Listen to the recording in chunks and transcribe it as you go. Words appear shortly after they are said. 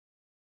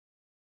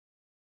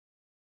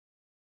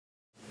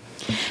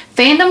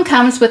Fandom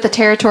comes with the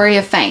territory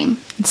of fame.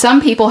 Some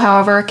people,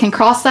 however, can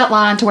cross that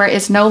line to where it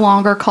is no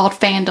longer called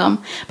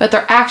fandom, but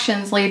their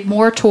actions lead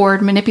more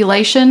toward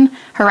manipulation,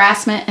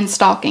 harassment, and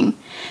stalking.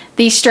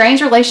 These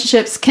strange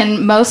relationships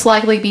can most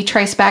likely be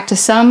traced back to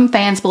some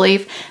fans'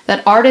 belief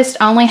that artists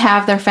only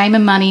have their fame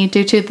and money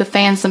due to the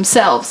fans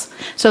themselves,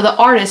 so the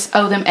artists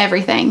owe them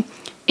everything.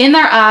 In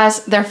their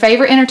eyes, their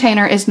favorite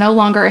entertainer is no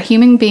longer a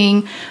human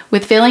being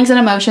with feelings and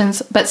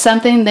emotions, but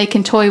something they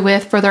can toy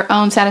with for their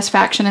own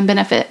satisfaction and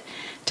benefit.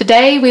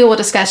 Today, we will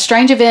discuss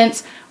strange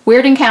events,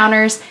 weird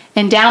encounters,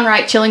 and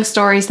downright chilling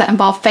stories that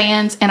involve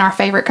fans and our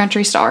favorite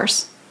country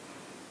stars.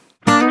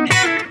 Well,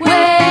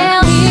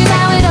 here's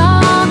how it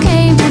all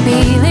came to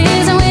be.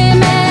 Liz and Whit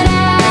met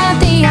at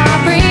the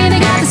Opry. They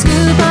got the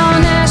scoop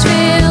on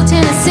Nashville,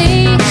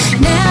 Tennessee.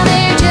 Now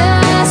they're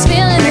just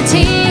spilling the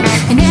tea.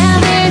 And now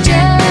they're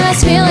just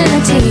spilling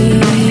the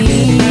tea.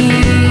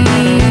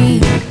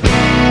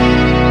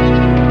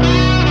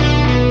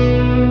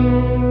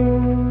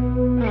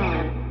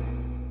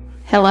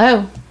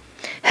 Hello.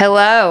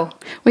 Hello.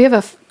 We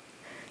have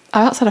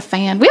outside a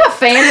fan. We have a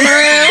fan in the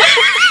room.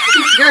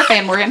 You're a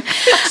fan, Morgan.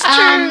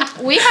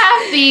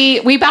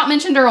 We about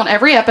mentioned her on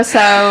every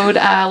episode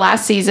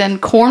last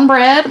season.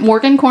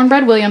 Morgan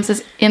Cornbread Williams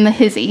is in the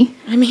hizzy.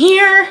 I'm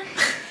here.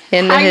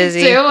 In the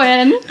hizzy. How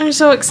you doing? I'm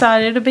so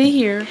excited to be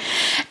here.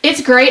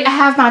 It's great. I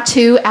have my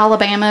two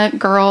Alabama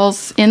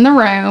girls in the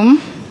room.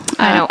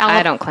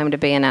 I don't claim to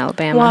be an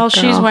Alabama Well, girl.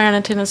 she's wearing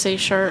a Tennessee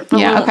shirt, but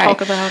we won't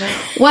talk about it.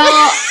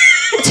 Well,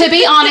 to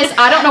be honest,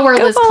 I don't know where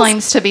Liz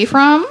claims to be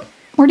from.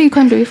 Where do you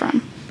claim to be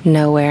from?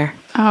 Nowhere.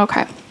 Oh,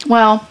 okay.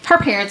 Well, her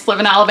parents live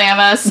in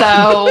Alabama,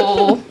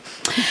 so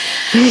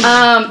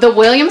the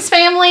Williams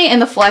family and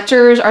the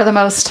Fletchers are the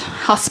most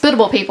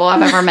hospitable people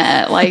I've ever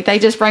met. Like, they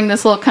just bring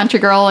this little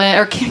country girl in,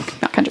 or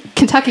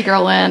Kentucky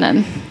girl in,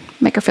 and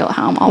make her feel at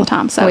home all the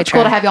time. So it's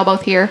cool to have y'all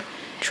both here.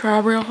 Try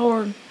real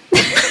hard.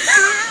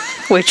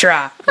 We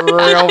try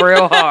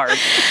real hard.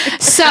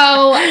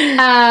 So,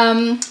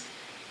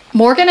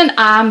 Morgan and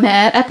I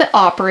met at the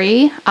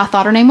Opry. I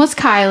thought her name was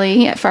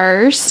Kylie at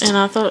first. And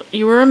I thought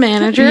you were a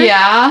manager.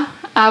 Yeah.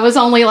 I was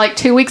only like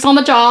 2 weeks on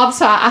the job,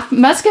 so I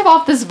must give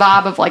off this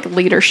vibe of like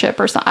leadership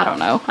or something. I don't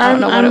know. I don't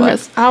know what it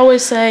was. I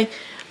always say,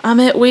 I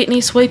met Whitney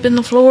sweeping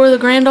the floor of the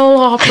Grand Ole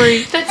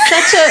Opry.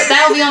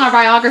 That will be on our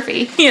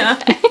biography. Yeah.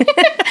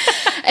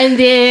 And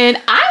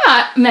then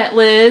I met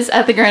Liz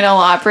at the Grand Ole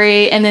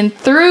Opry, and then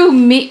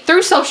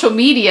through social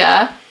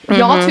media,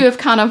 y'all two have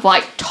kind of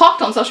like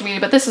talked on social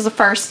media, but this is the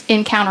first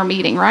encounter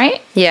meeting,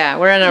 right? Yeah,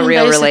 we're in a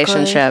real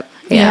relationship.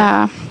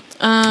 Yeah.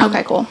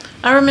 Okay, cool.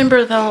 I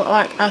remember though,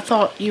 like I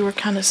thought you were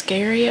kind of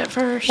scary at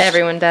first.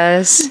 Everyone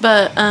does.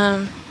 But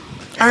I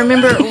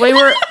remember we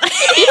were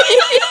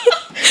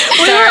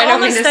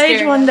on the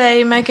stage one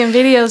day making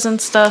videos and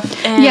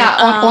stuff. And,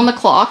 on the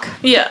clock.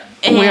 Yeah.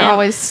 And we were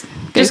always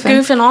just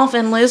goofing off,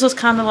 and Liz was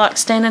kind of like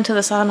standing to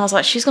the side, and I was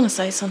like, she's going to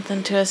say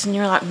something to us, and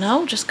you're like,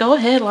 no, just go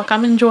ahead. Like,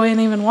 I'm enjoying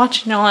even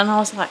watching y'all, and I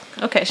was like,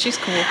 okay, she's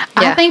cool. Yeah.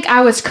 I think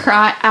I was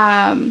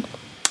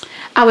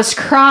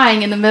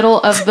crying in the middle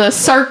of the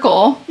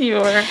circle. You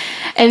were.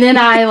 And then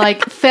I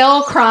like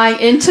fell crying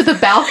into the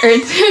balcony,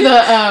 into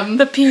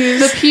the pews.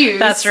 The pews.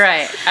 That's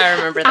right. I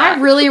remember that. I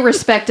really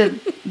respected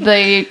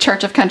the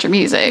Church of Country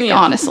Music,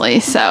 honestly.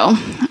 So,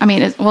 I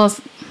mean,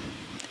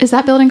 is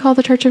that building called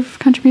the Church of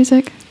Country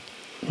Music?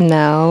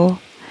 No.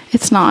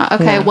 It's not.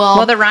 Okay, no.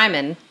 well, the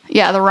Ryman.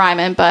 Yeah, the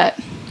Ryman, but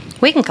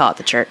we can call it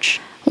the church.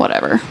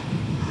 Whatever.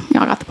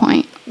 Y'all got the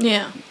point.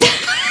 Yeah.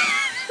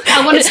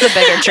 It's the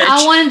bigger church.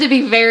 I wanted to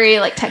be very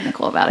like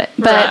technical about it,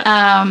 but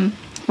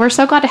we're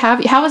so glad to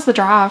have you. How was the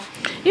drive?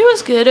 It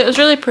was good. It was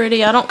really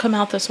pretty. I don't come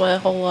out this way a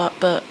whole lot,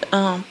 but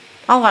I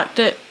liked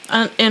it.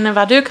 And if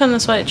I do come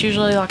this way, it's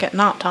usually like at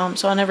night time,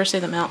 so I never see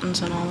the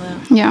mountains and all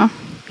that. Yeah.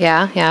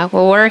 Yeah.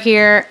 Well, we're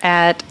here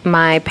at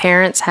my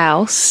parents'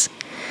 house,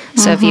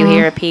 so if you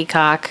hear a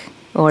peacock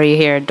or you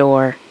hear a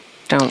door,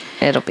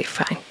 it'll be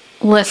fine.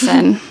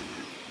 Listen.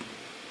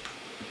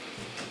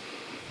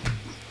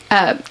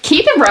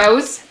 Keith and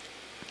Rose.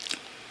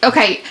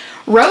 Okay,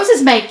 Rose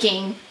is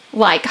making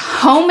like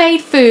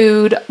homemade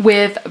food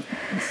with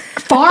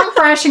farm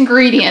fresh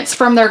ingredients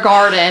from their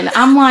garden.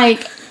 I'm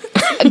like,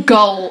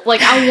 goal.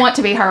 Like, I want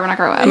to be her when I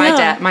grow up.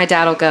 My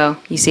dad will go,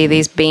 you see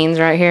these beans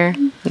right here?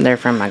 They're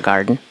from my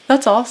garden.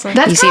 That's awesome.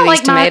 You see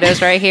these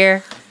tomatoes right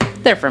here?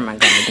 They're from my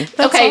garden.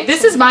 Okay,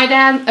 this is my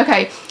dad.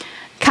 Okay,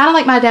 kind of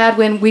like my dad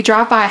when we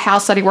drive by a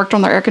house that he worked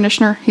on their air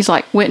conditioner. He's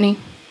like, Whitney,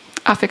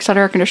 I fixed that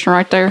air conditioner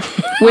right there.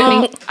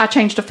 Whitney, I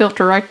changed the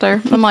filter right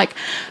there. I'm like,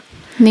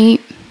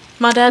 neat.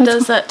 My dad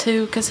does that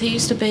too, because he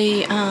used to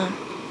be,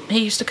 he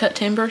used to cut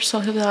timber, so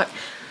he'll be like,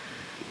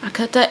 I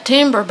cut that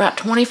timber about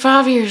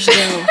 25 years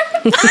ago.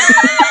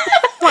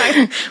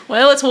 Like,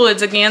 well, it's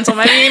woods again, so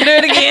maybe you can do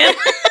it again.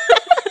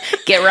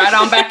 Get right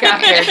on back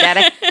out here,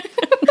 Daddy.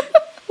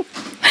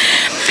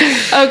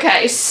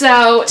 Okay,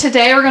 so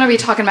today we're going to be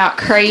talking about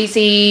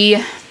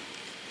crazy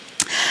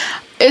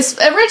It's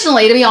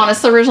originally, to be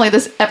honest, originally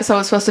this episode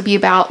was supposed to be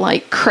about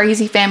like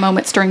crazy fan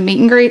moments during meet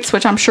and greets,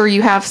 which I'm sure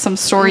you have some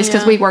stories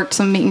because we worked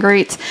some meet and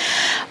greets.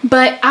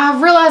 But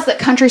I realized that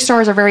country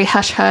stars are very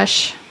hush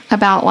hush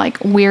about like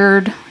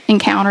weird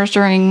encounters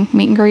during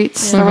meet and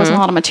greets. There wasn't a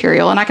lot of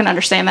material, and I can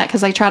understand that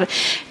because they try to.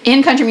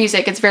 In country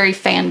music, it's very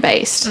fan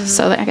based,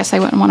 so I guess they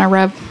wouldn't want to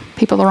rub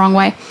people the wrong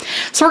way.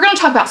 So we're going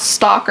to talk about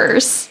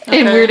stalkers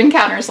and weird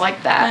encounters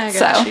like that. I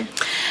got you.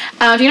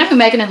 Do you know who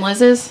Megan and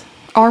Liz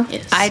are?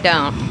 Yes. I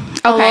don't.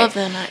 Okay. I love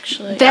them,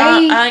 actually. They-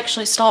 I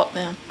actually stalk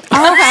them.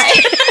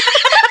 Okay.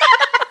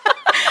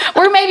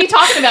 We're maybe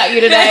talking about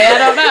you today. I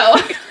don't know.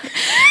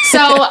 So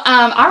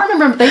I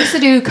remember they used to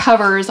do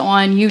covers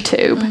on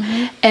YouTube,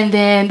 and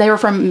then they were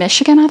from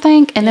Michigan, I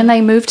think, and then they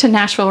moved to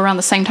Nashville around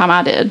the same time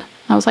I did.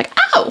 I was like,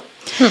 oh.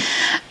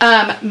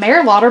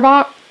 Mary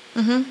Lauterbach,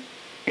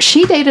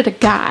 she dated a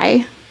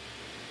guy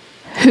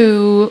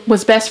who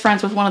was best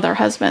friends with one of their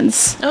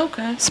husbands.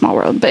 Okay. Small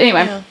world. But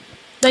anyway. Yeah.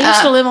 They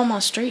used to live on my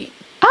street.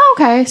 Oh,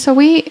 okay. So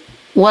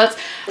let's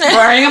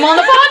bring them on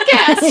the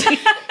podcast.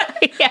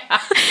 Yeah.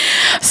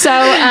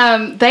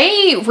 So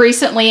they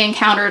recently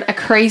encountered a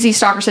crazy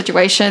stalker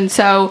situation.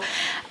 So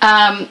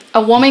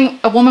a woman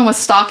was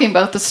stalking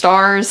both the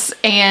stars,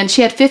 and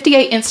she had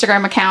 58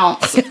 Instagram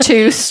accounts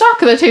to stalk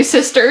the two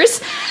sisters.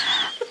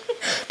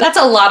 That's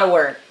a lot of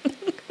work.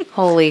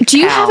 Holy Do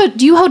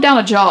you hold down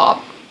a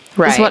job?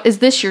 Right. Is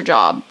this your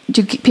job?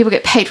 Do people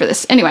get paid for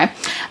this? Anyway,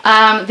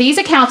 these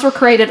accounts were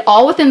created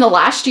all within the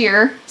last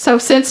year, so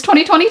since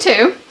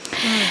 2022.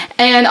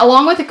 And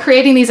along with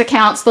creating these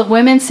accounts, the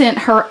woman sent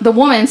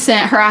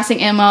harassing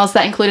emails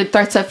that included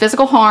threats of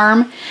physical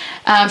harm.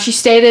 She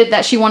stated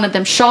that she wanted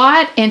them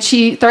shot, and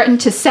she threatened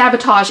to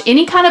sabotage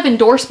any kind of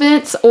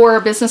endorsements or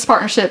business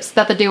partnerships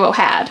that the duo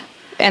had.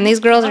 And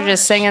these girls are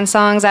just singing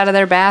songs out of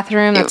their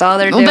bathroom. That's all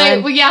they're doing.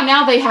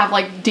 Now they have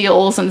like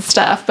deals and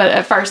stuff, but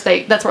at first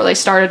that's where they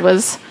started,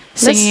 was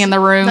singing in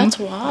the room. That's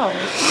wild.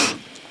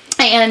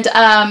 And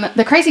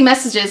the crazy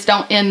messages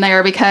don't end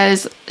there,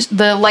 because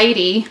the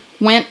lady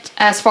went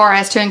as far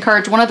as to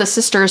encourage one of the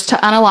sisters to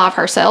unalive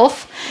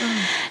herself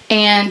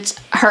and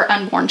her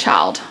unborn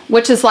child,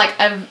 which is like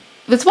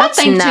it's one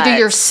thing to do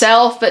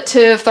yourself, but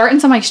to threaten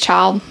somebody's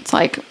child, it's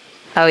like,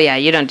 oh yeah,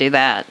 you don't do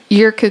that.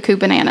 You're cuckoo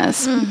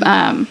bananas.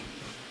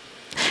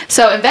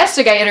 So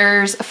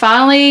investigators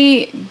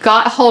finally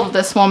got a hold of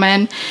this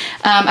woman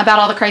about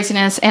all the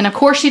craziness, and of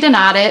course she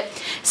denied it,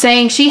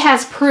 saying she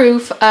has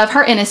proof of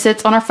her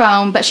innocence on her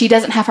phone, but she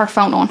doesn't have her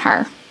phone on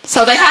her.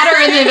 So they had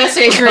her in the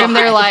investigation room.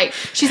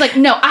 She's like,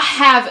 no,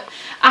 I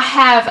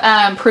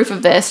have proof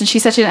of this, and she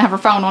said she didn't have her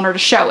phone on her to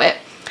show it.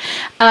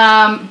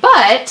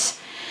 But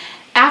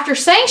after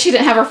saying she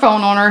didn't have her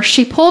phone on her,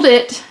 she pulled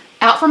it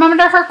out from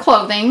under her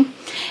clothing,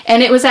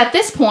 and it was at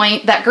this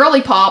point that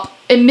Girly Pop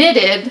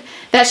admitted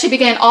that she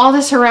began all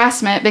this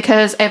harassment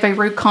because of a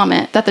rude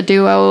comment that the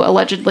duo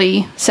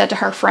allegedly said to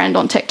her friend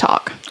on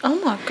TikTok.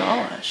 Oh my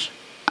gosh.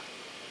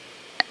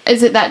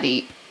 Is it that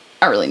deep?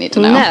 I really need to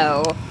know.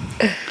 No.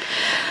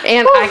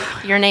 And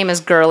your name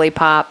is Girly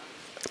Pop.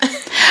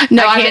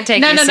 No, I can't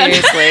take you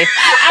seriously.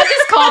 I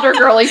just called her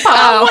Girly Pop.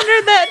 I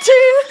wondered that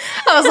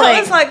too. I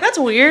was like, that's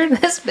weird.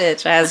 This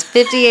bitch has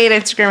 58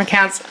 Instagram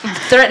accounts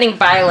threatening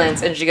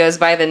violence, and she goes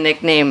by the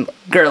nickname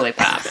Girly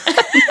Pop.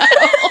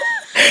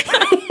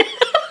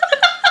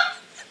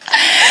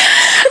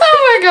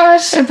 Oh my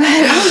gosh. But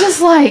I'm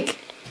just like,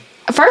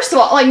 first of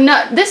all, like,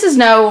 no, this is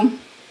no,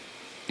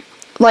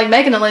 like,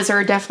 Megan and Liz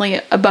are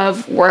definitely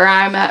above where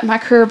I'm at in my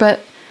career, but,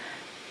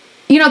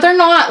 you know, they're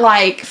not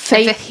like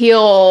Faith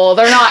Hill,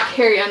 they're not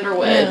Carrie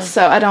Underwood,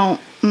 so I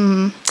don't,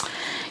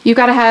 you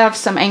gotta have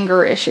some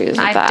anger issues with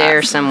I that.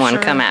 dare someone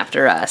come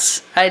after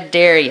us. I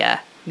dare ya,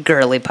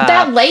 Girly Pop.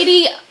 That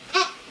lady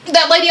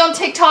on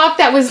TikTok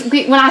that was,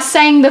 when I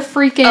sang the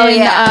freaking,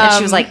 and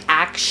she was like,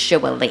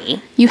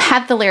 actually, you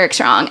had the lyrics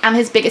wrong, I'm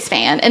his biggest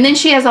fan, and then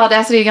she has the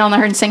audacity to get on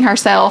there and sing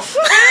herself.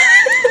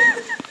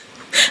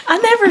 I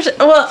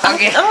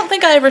don't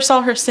think I ever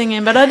saw her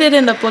singing, but I did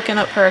end up looking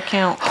up her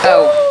account.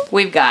 Oh,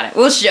 we've got it.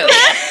 We'll show you.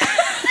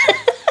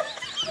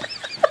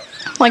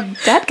 Like,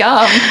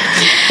 dadgum.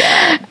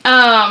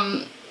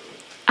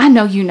 I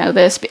know you know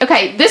this.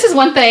 Okay, this is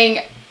one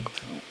thing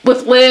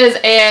with Liz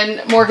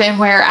and Morgan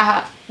where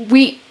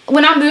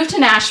when I moved to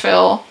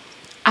Nashville,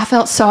 I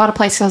felt so out of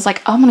place because I was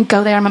like, oh, I'm going to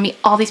go there. I'm going to meet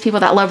all these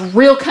people that love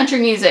real country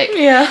music.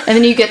 Yeah. And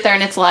then you get there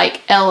and it's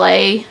like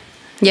L.A.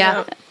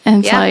 Yeah.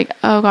 And it's like,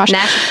 oh gosh.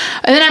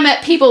 And then I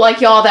met people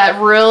like y'all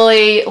that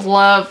really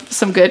love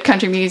some good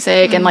country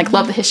music and like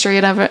love the history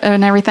of it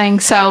and everything.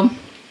 So,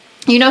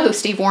 you know who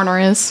Steve Wariner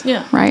is?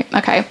 Yeah. Right?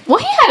 Okay. Well,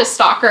 he had a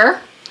stalker.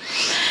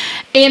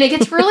 And it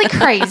gets really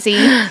crazy.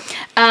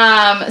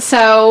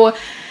 So,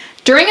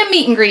 during a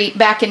meet and greet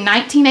back in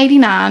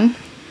 1989,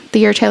 the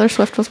year Taylor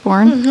Swift was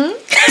born.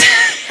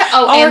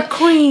 Our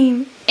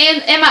queen.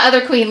 And my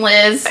other queen,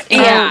 Liz.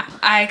 Yeah,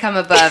 I come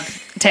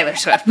above Taylor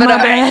Swift. But My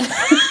bad.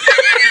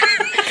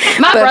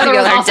 My Both brother of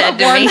y'all was are also dead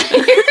to born. me.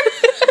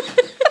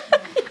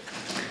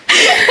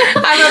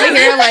 I'm over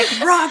here like,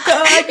 rock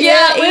on,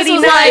 Yeah, Liz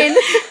was 89.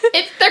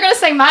 like, they're going to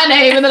say my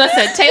name. And then I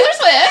said, Taylor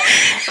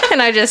Swift.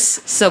 And I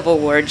just Civil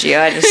War'd you.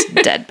 I just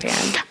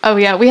deadpanned. Oh,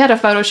 yeah. We had a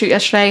photo shoot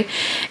yesterday.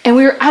 And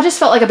I just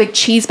felt like a big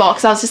cheese ball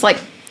because I was just like,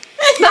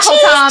 the whole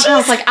time. And I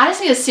was like, I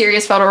just need a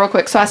serious photo real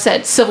quick. So I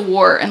said, Civil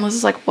War. And Liz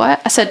was like,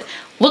 what? I said,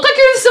 look like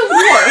you're in the Civil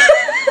War.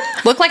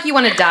 Look like you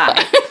want to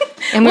die.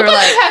 And we Look were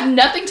like like, you have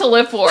nothing to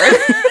live for.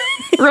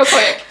 Real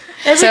quick.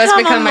 Every So it's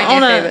time become my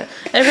new favorite.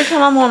 Every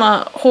time I'm on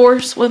a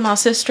horse with my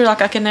sister,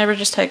 like I can never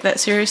just take that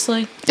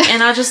seriously.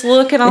 And I just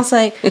look and I'll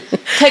say,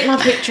 take my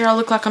picture. I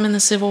look like I'm in the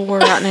Civil War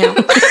right now.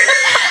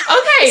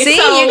 Okay. See,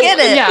 so, you get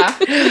it.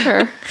 Yeah.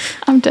 Sure.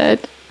 I'm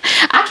dead.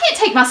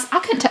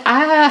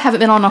 I haven't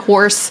been on a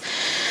horse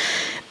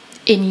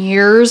in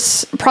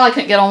years. Probably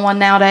couldn't get on one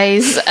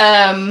nowadays.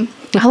 I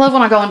love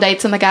when I go on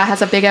dates and the guy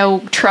has a big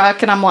old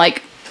truck and I'm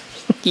like,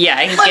 yeah,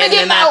 I can let me get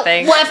get in that my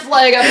thing. left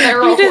leg up there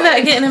real You do quick.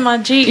 that getting in my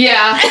Jeep.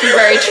 Yeah,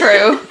 very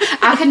true.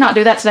 I could not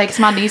do that today because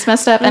my knee's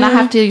messed up and I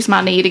have to use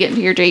my knee to get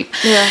into your Jeep.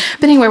 Yeah.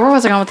 But anyway, where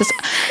was I going with this?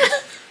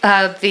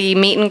 The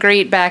meet and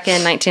greet back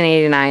in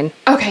 1989.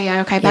 Okay,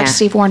 yeah, okay. Back Yeah. to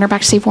Steve Wariner.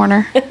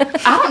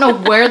 I don't know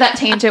where that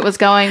tangent was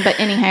going, but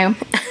anyhow.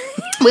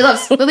 We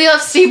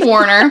love Steve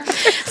Wariner.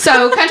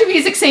 So, country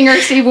music singer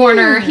Steve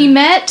Wariner, he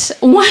met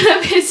one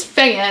of his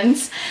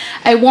fans,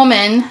 a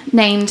woman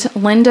named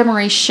Linda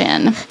Marie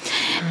Shin.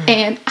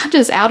 And I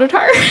just outed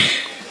her.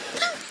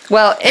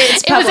 Well,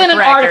 it's It was public in an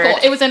record. article.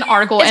 It was in an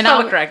article. It's and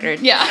public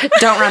record. Yeah.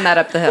 Don't run that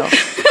up the hill.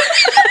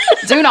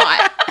 Do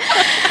not.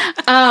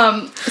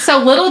 So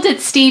little did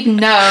Steve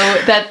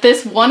know that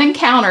this one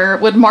encounter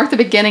would mark the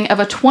beginning of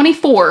a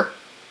 24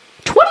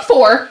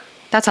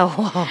 That's a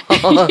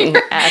long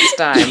ass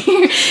time.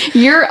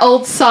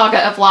 year-old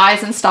saga of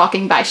lies and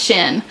stalking by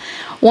Shin.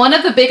 One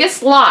of the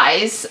biggest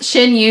lies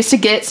Shin used to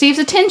get Steve's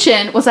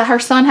attention was that her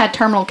son had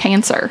terminal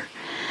cancer.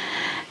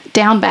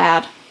 Down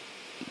bad.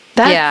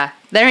 Yeah,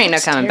 there ain't no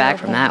coming back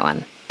from that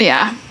one.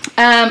 Yeah.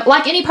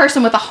 Like any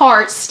person with a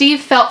heart,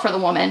 Steve felt for the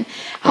woman.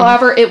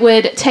 However, it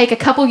would take a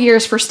couple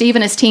years for Steve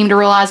and his team to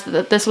realize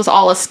that this was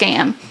all a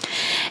scam.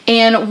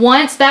 And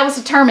once that was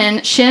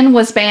determined, Shin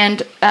was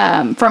banned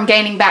from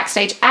gaining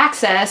backstage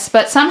access,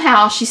 but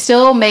somehow she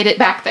still made it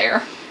back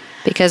there.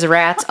 Because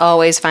rats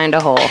always find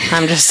a hole.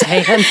 I'm just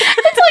saying.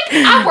 It's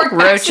like, I work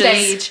Roaches.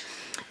 backstage.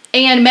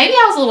 And maybe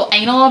I was a little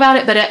anal about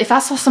it, but if I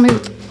saw somebody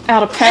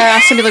out of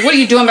pass, I'd be like, what are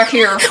you doing back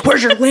here?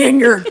 Where's your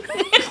lanyard?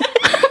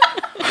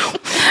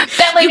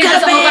 That lady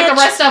doesn't look like the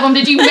rest of them.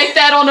 Did you make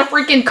that on a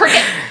freaking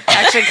cricket?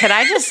 Actually, can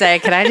I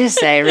just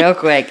say real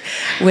quick,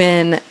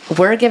 when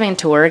we're giving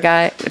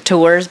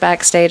tours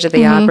backstage at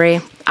the Opry,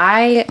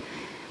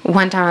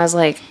 one time I was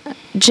like,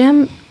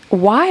 Jim,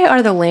 why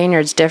are the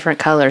lanyards different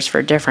colors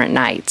for different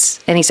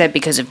nights? And he said,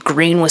 because if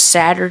green was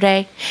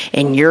Saturday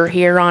and you're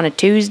here on a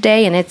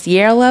Tuesday and it's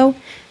yellow,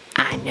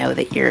 I know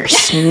that you're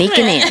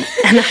sneaking in.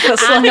 And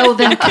I know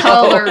them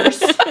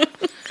colors.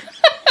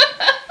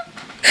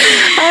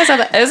 I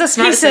thought it was a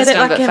smart He said system, it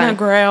like but in funny. a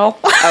growl.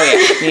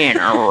 Oh yeah, in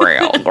a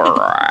real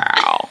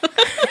growl.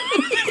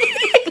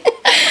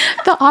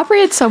 The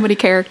Opry had so many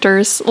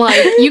characters. Like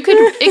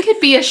it could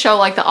be a show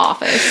like The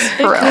Office.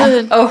 For real.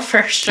 Good. Oh,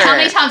 for sure. How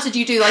many times did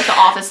you do like The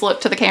Office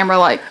look to the camera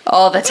like?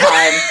 All the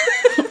time.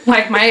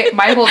 Like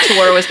my whole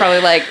tour was probably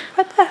like,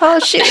 what the hell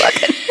is she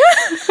looking?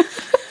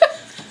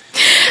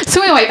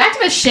 So anyway, back to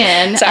the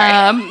Shin.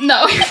 Sorry.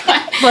 No, you're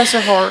fine. Bless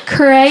her heart.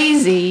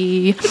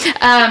 Crazy.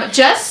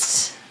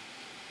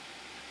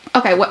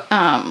 Okay. What?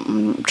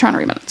 I'm trying to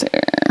read minutes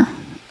here.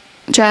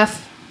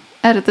 Jeff,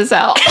 edit this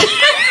out.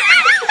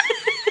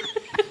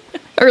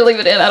 Or leave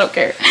it in. I don't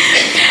care.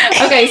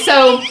 Okay,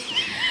 so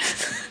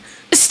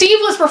Steve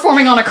was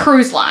performing on a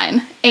cruise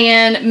line,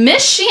 and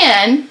Miss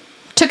Shin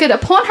took it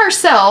upon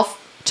herself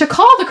to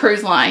call the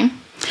cruise line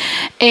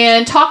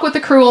and talk with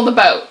the crew on the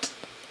boat.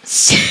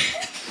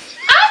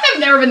 I have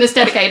never been this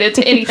dedicated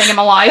to anything in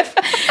my life.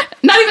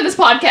 Not even this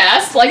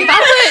podcast. Like, if I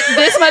put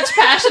this much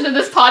passion in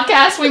this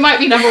podcast, we might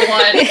be number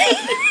one.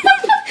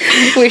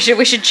 We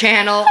should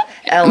channel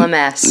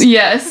LMS.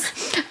 Yes.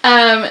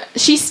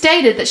 She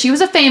stated that she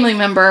was a family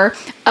member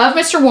of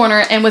Mr.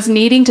 Warner and was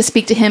needing to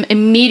speak to him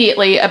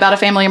immediately about a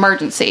family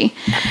emergency.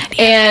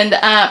 And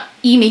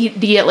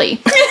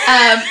immediately.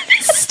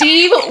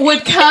 Steve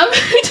would come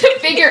to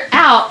figure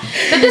out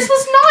that this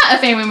was not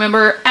a family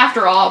member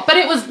after all, but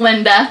it was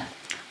Linda.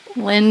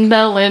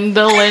 Linda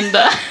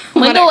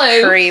What a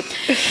Lou. creep.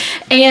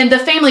 And the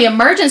family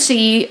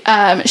emergency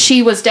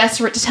she was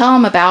desperate to tell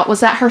him about was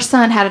that her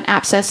son had an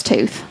abscessed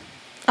tooth.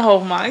 Oh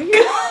my god.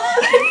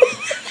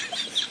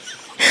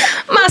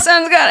 My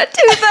son's got a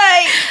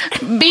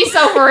toothache. Be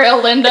so for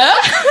real, Linda.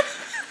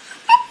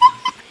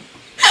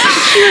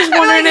 She was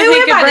wondering if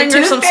he could bring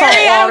her some salt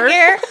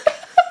water.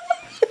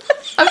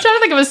 I'm trying to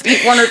think of a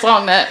Steve Wariner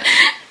song that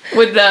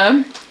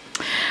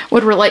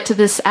would relate to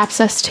this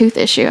abscessed tooth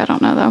issue. I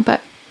don't know though,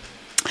 but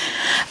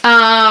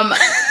I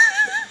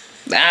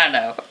don't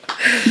know.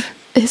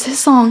 is his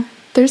song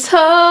 "There's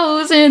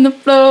holes in the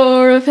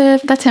floor of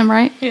heaven"? That's him,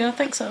 right? Yeah, I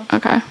think so.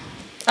 Okay.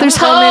 There's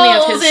don't know many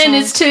of holes his in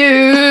his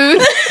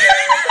tooth.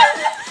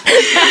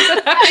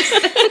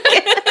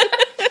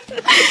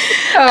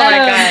 Oh my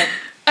God.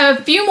 A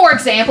few more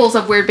examples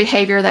of weird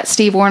behavior that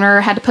Steve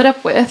Warner had to put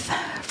up with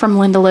from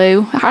Linda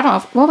Lou. I don't know.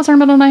 What was her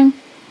middle name?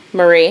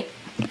 Marie.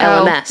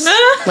 LMS.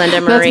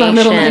 Linda Marie That's my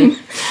middle Shin. name.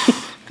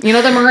 You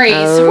know the Maries.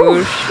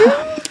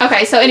 Oh,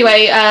 Okay, so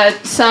anyway,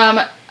 some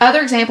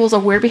other examples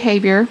of weird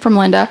behavior from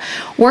Linda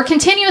were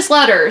continuous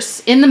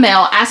letters in the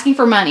mail asking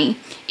for money,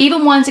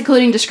 even ones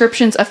including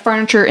descriptions of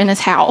furniture in his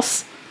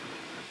house.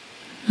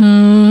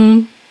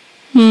 What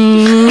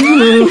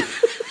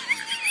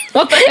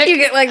the heck? You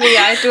get like the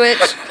eye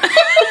twitch.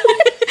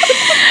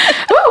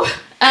 Ooh.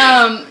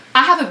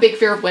 I have a big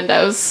fear of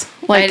windows.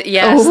 Like,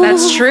 Yes, oh,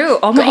 that's true.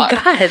 Oh my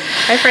God. God.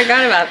 I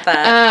forgot about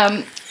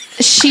that.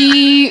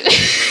 She...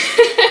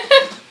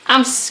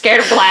 I'm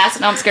scared of glass,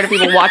 and I'm scared of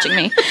people watching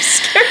me.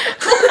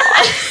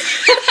 I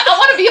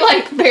want to be,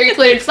 like, very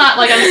clear. It's not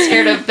like I'm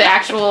scared of the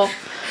actual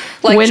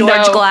Like window.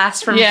 George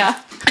Glass from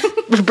Yeah.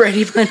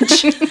 Brady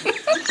Bunch.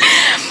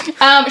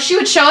 She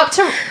would show up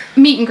to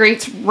meet and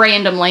greets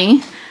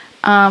randomly.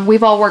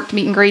 We've all worked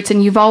meet and greets,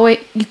 and you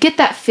get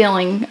that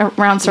feeling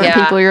around certain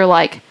Yeah. people. You're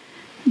like,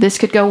 this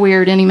could go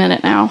weird any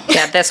minute now.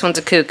 Yeah, this one's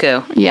a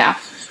cuckoo. Yeah.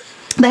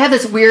 They have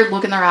this weird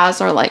look in their eyes.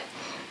 They're like,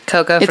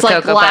 Cocoa for it's like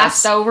Cocoa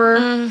glassed Puffs. over.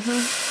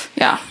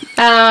 Yeah.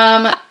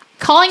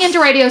 Calling into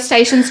radio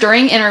stations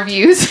during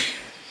interviews. The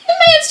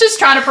man's just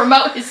trying to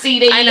promote his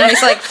CD. I know,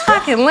 he's like,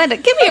 fucking Linda,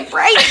 give me a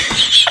break.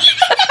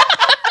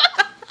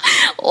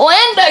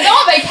 Linda, go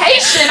on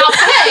vacation. I'll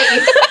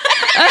pay.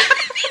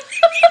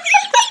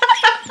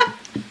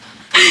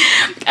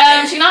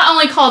 She not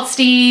only called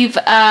Steve,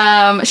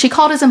 she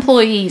called his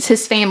employees,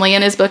 his family,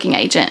 and his booking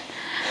agent.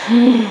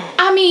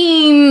 I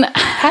mean,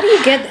 How do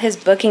you get his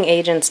booking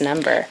agent's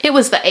number? it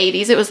was the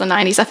 80s. It was the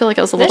 90s. I feel like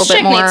it was a This little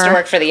bit chick more. needs to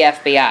work for the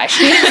FBI.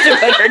 She needs to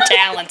put her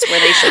talents where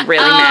they should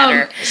really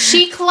matter.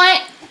 She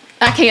claimed...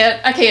 I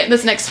can't.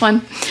 This next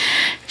one.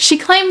 She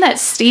claimed that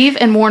Steve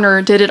and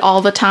Warner did it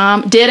all the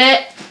time. Did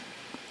it?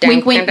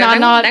 Wink, wink,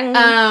 nod, nod.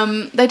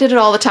 They did it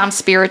all the time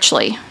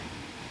spiritually.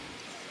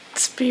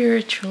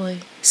 Spiritually.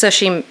 So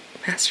she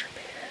masturbated.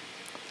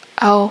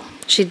 Oh,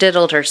 She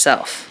diddled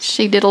herself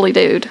she diddly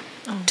dude.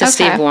 to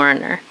Steve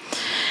Warner.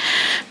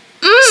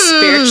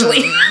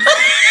 Spiritually.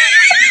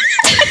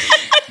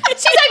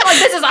 She's acting like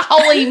this is a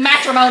holy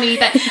matrimony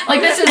thing. Like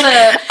this is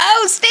a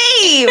Oh,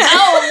 Steve!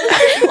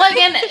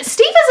 and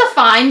Steve is a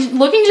fine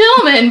looking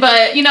gentleman, but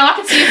I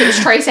can see if it was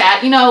Trace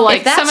at like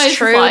If that's somebody's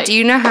true, like, do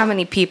you know how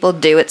many people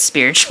do it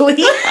spiritually?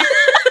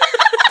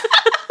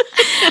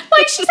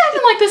 like she's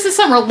acting like this is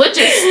some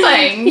religious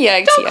thing.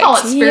 Yikes, Don't call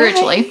it yikes,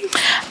 spiritually.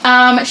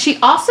 She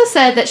also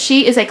said that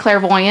she is a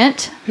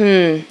clairvoyant.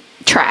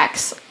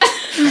 Tracks.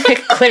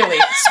 Clearly,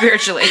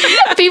 spiritually.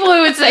 People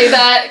who would say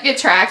that get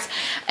tracks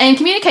and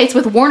communicates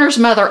with Warner's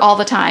mother all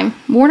the time.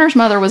 Warner's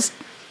mother was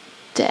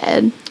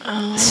dead.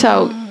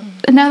 So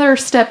another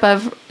step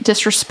of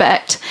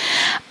disrespect.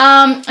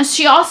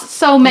 She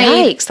also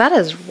made... Yikes, that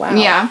is wow.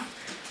 Yeah.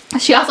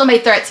 She also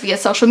made threats via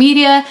social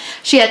media.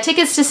 She had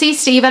tickets to see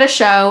Steve at a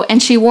show,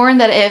 and she warned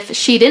that if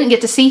she didn't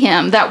get to see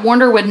him, that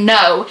Warner would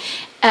know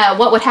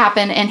what would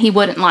happen and he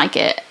wouldn't like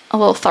it. A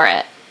little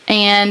threat.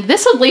 And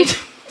this would lead...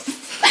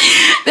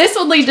 This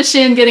would lead to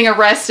Shin getting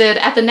arrested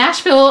at the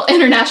Nashville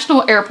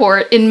International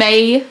Airport in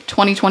May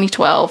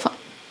 2012.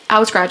 I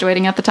was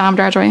graduating at the time,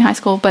 graduating high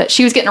school, but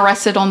she was getting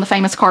arrested on the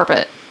famous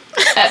carpet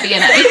at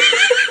BNA.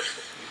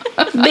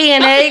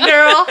 BNA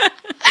girl.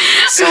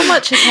 So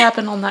much has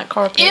happened on that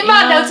carpet. In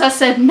my notes, I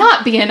said,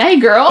 not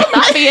BNA, girl,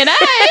 not BNA.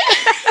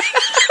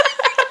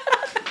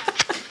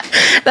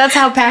 That's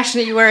how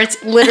passionate you were.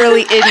 It's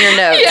literally in your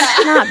notes. Yeah.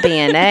 Not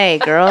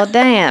BNA, girl.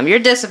 Damn, your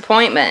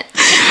disappointment.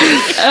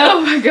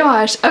 Oh my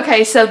gosh.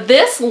 Okay, so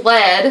this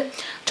led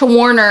to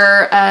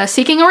Warner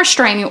seeking a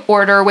restraining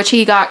order, which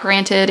he got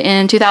granted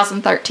in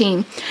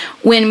 2013.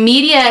 When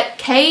media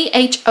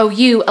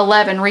KHOU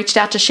 11 reached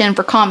out to Shin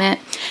for comment,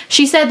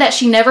 she said that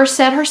she never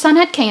said her son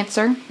had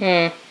cancer.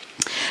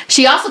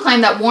 She also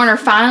claimed that Warner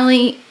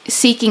finally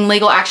seeking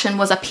legal action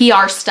was a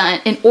PR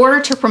stunt in order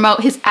to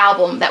promote his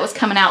album that was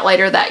coming out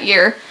later that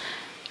year.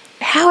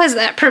 How is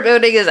that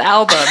promoting his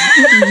album?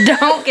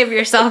 Don't give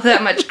yourself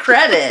that much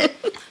credit.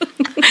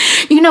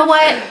 You know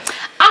what?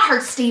 I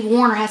heard Steve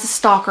Warner has a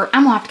stalker.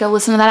 I'm gonna have to go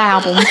listen to that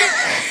album.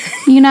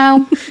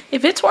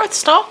 If it's worth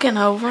stalking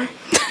over,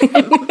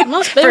 it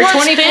must be For worth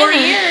 24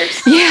 spending.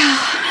 years. Yeah.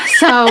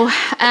 So,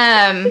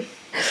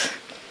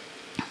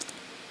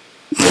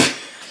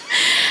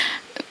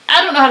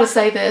 I don't know how to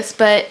say this,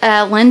 but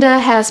Linda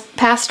has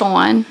passed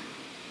on.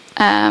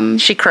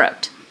 She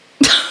croaked.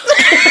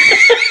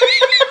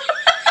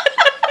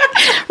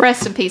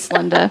 Rest in peace,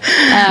 Linda.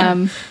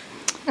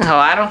 Oh,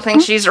 I don't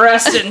think she's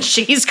resting.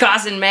 She's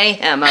causing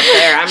mayhem up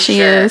there, I'm She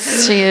sure.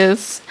 is. She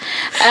is.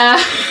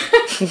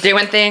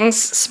 Doing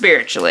things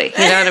spiritually.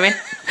 You know what I mean?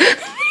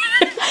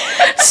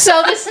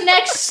 So this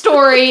next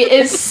story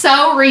is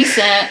so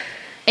recent,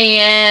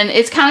 and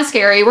it's kind of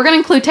scary. We're going to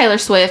include Taylor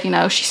Swift. You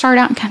know, she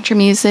started out in country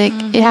music.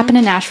 It happened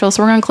in Nashville,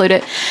 so we're going to include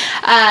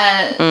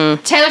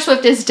it. Taylor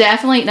Swift is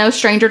definitely no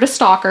stranger to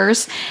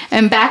stalkers.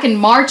 And back in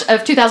March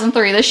of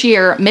 2003, this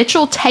year,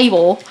 Mitchell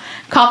Table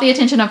caught the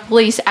attention of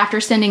police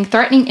after sending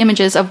threatening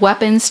images of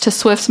weapons to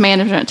Swift's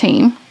management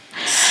team.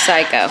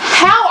 Psycho.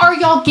 How are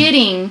y'all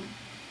getting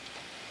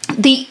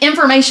the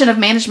information of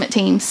management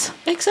teams?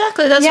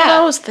 Exactly. That's what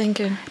I was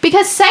thinking.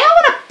 Because say I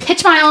want to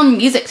pitch my own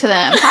music to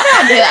them. How do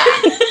I do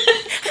that?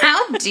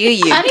 How do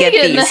you I need get to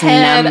get in the these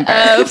head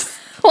numbers?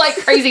 of like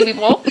crazy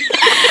people.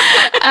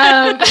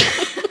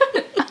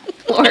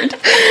 Lord.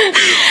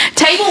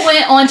 Table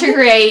went on to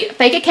create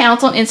fake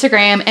accounts on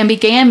Instagram and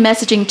began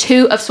messaging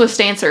 2 of Swift's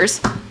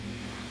dancers.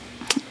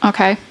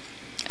 Okay.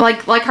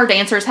 Like her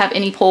dancers have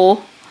any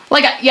pull.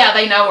 Like, yeah,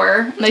 they know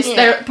her.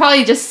 They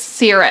probably just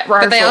see her at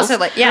rehearsals. But they also,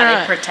 like,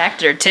 they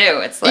protect her,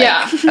 too. It's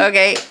like,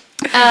 okay.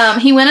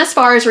 He went as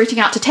far as reaching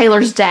out to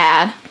Taylor's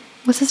dad.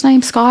 What's his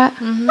name? Scott?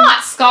 Mm-hmm.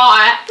 Not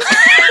Scott.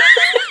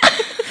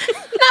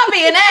 Not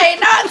BNA,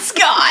 not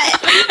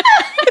Scott.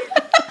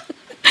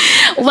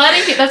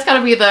 That's got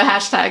to be the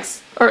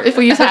hashtags. Or if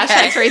we use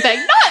hashtags or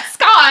anything. Not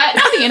Scott.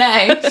 Not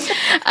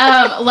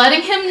BNA.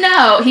 Letting him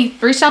know. He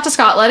reached out to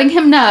Scott, letting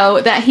him know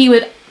that he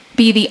would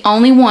be the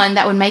only one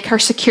that would make her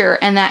secure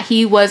and that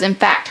he was in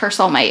fact her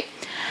soulmate.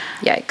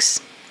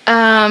 Yikes.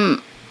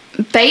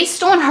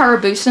 Based on her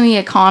boosting the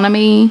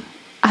economy,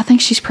 I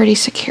think she's pretty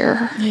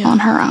secure on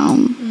her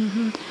own.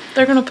 Mm-hmm.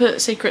 They're gonna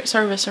put Secret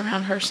Service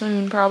around her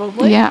soon,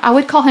 probably. Yeah, I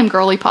would call him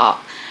Girly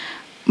Pop.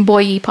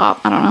 Boy Pop,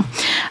 I don't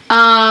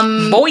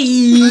know. Boy,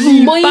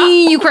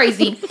 you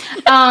crazy.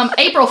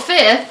 April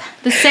 5th,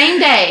 the same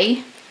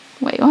day.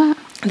 Wait, what?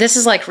 This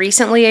is like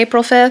recently,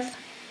 April 5th?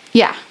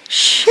 Yeah.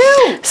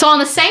 Shoot. So on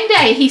the same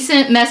day he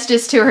sent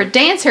messages to her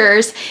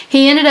dancers,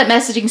 he ended up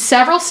messaging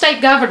several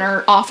state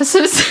governor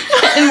offices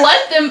and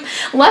left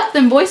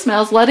them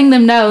voicemails letting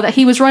them know that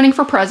he was running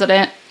for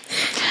president.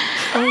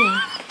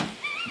 Oh.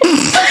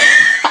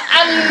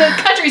 I mean, the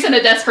country's in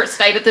a desperate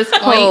state at this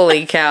point.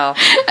 Holy cow.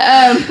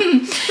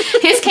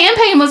 His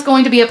campaign was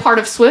going to be a part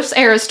of Swift's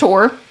Eras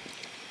tour.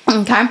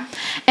 Okay.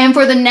 And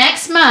for the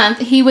next month,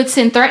 he would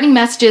send threatening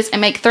messages and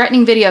make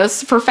threatening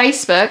videos for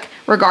Facebook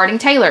regarding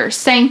Taylor,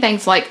 saying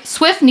things like,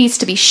 Swift needs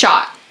to be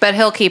shot. But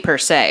he'll keep her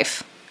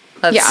safe.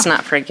 Let's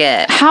not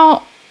forget.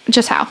 How?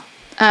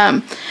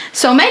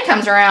 So May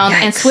comes around,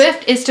 and Yikes.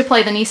 Swift is to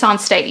play the Nissan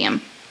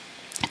Stadium.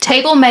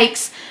 Table? I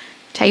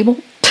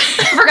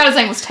forgot his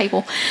name was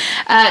Table.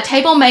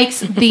 Table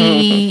makes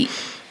the...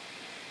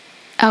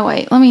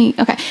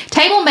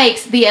 Table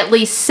makes the at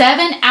least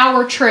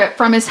 7-hour trip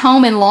from his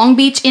home in Long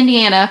Beach,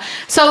 Indiana.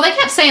 So they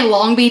kept saying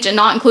Long Beach and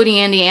not including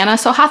Indiana.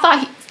 So I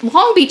thought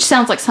Long Beach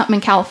sounds like something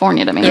in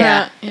California to me.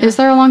 Yeah. Is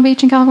there a Long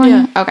Beach in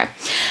California? Yeah. Okay.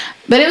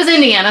 But it was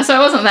Indiana, so it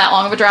wasn't that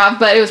long of a drive,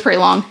 but it was pretty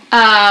long.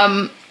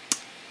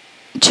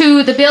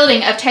 To the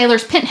building of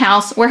Taylor's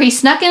penthouse, where he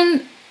snuck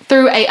in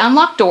through a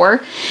unlocked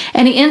door,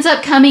 and he ends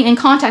up coming in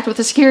contact with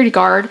a security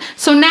guard.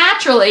 So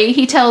naturally,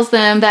 he tells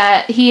them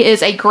that he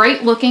is a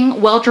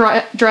great-looking,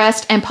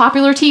 well-dressed, and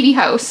popular TV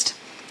host.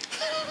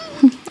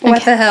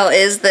 What the hell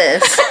is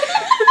this?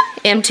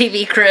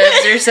 MTV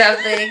Cribs or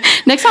something?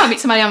 Next time I meet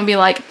somebody, I'm going to be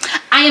like,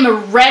 I am a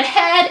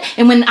redhead,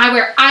 and when I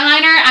wear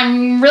eyeliner,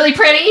 I'm really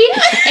pretty,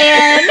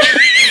 and...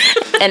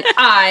 And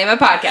I'm a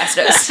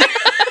podcast host.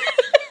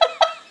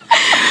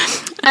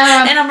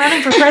 And I'm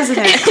running for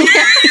president.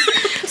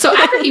 So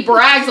after he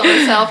brags on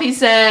himself, he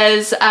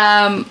says,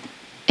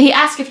 he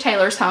asks if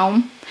Taylor's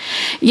home.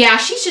 Yeah,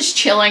 she's just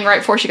chilling right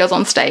before she goes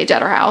on stage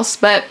at her house.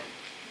 But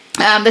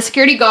the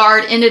security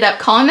guard ended up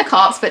calling the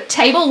cops, but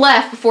Table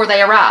left before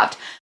they arrived.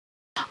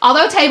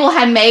 Although Table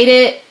had made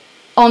it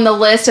on the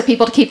list of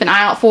people to keep an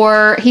eye out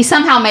for, he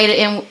somehow made it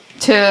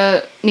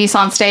into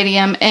Nissan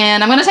Stadium.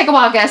 And I'm going to take a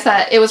wild guess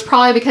that it was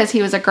probably because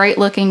he was a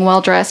great-looking,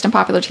 well-dressed, and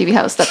popular TV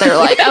host that they were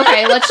like,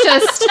 okay, let's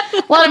just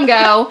let him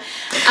go.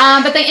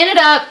 But they ended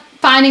up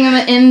finding him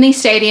in the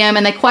stadium,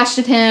 and they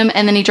questioned him,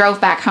 and then he drove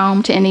back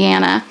home to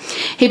Indiana.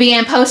 He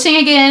began posting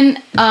again,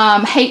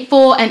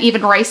 hateful and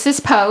even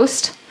racist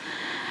posts.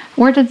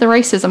 Where did the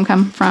racism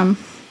come from,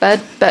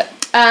 bud? But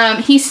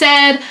he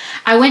said,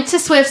 I went to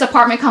Swift's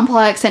apartment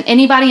complex, and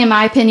anybody, in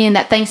my opinion,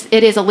 that thinks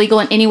it is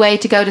illegal in any way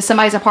to go to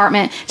somebody's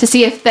apartment to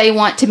see if they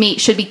want to meet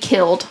should be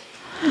killed.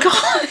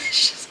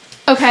 Gosh.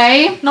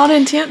 Okay? Not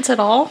intense at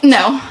all.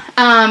 No.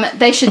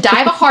 They should die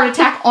of a heart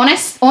attack on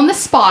the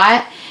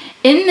spot.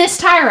 In this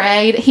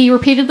tirade, he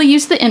repeatedly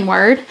used the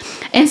N-word,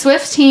 and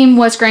Swift's team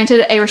was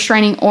granted a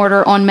restraining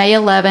order on May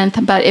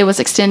 11th, but it was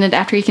extended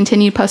after he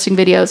continued posting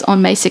videos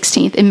on May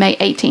 16th and May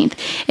 18th.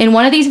 In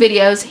one of these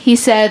videos, he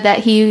said that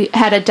he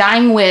had a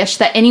dying wish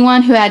that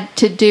anyone who had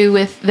to do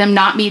with them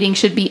not meeting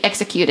should be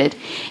executed.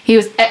 He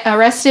was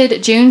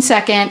arrested June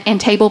 2nd,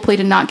 and Table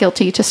pleaded not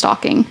guilty to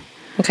stalking.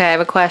 Okay, I have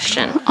a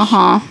question.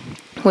 Uh-huh.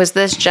 Was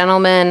this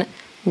gentleman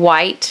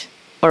white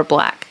or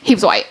black? He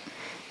was white.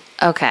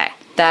 Okay.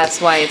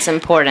 That's why it's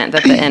important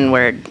that the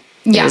N-word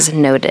is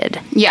noted.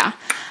 Yeah.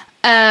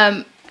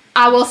 I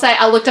will say,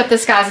 I looked up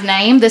this guy's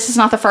name. This is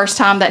not the first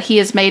time that he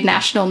has made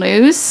national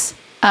news.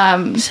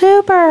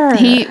 Super.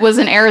 He was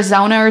in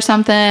Arizona or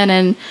something,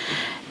 and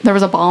there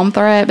was a bomb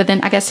threat. But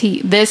then I guess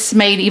this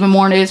made even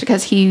more news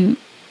because he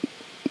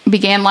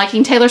began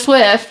liking Taylor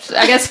Swift.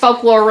 I guess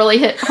folklore really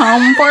hit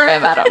home for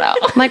him. I don't know.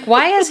 Like,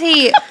 why is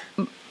he...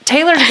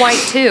 Taylor's white,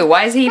 too.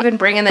 Why is he even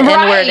bringing the Right.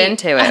 N-word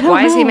into it?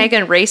 Why is he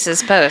making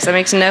racist posts? That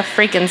makes no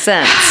freaking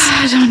sense.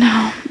 I don't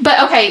know.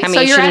 But okay, I mean, so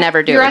you you're should at,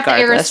 never do you're it at the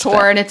Eras regardless, tour,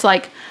 but- and it's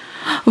like,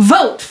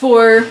 vote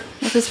for,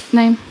 what's his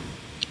name?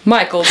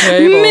 Michael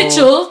Table.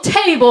 Mitchell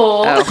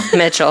Table. Oh,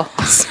 Mitchell.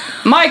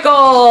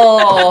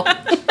 Michael!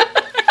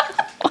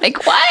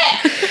 Like, what?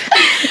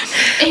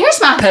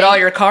 Here's my Put thing. all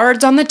your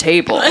cards on the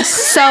table.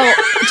 So,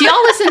 do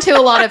y'all listen to a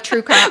lot of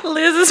true crime?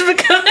 Liz is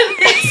becoming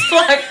his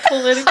like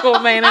political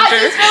I manager.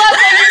 just realized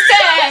what you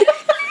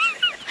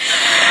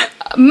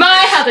said.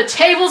 My, how the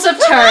tables have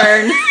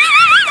turned.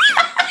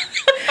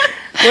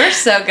 We're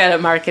so good at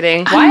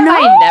marketing. Why have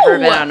I know. never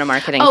been on a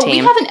marketing Oh, team? we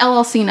have an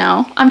LLC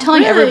now. I'm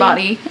telling Really?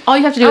 everybody. All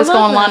you have to do is go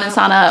love online that. and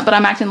sign up, but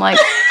I'm acting like...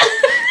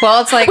 Well,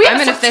 it's like, We I'm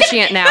have an some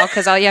officiant now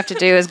because all you have to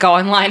do is go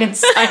online and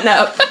sign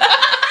up.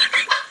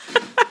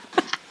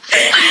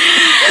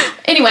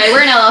 Anyway,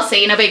 we're an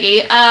LLC, no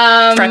biggie.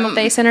 Freckle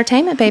Face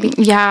Entertainment, baby.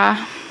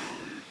 Yeah,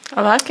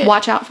 I like it.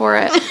 watch out for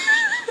it.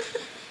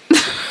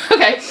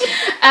 Okay.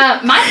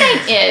 My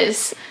thing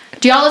is,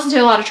 do y'all listen to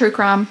a lot of true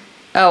crime?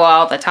 Oh,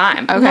 all the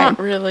time. Okay. Not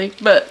really,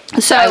 but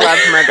So I love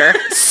murder.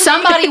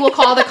 somebody will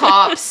call the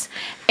cops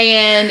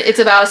and it's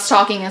about a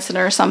stalking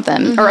incident or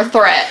something or a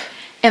threat.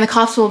 And the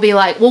cops will be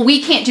like, well,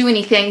 we can't do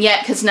anything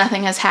yet because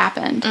nothing has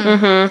happened.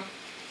 Mm-hmm.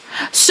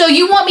 So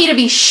you want me to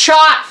be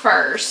shot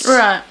first.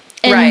 right.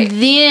 And Right.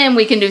 then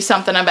we can do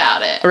something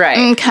about it.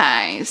 Right.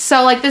 Okay.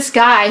 So, like, this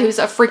guy who's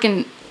a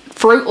freaking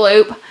Fruit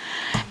Loop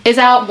is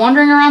out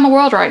wandering around the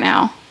world right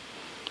now.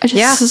 It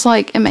just is,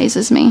 like,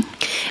 amazes me.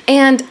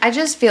 And I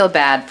just feel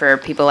bad for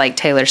people like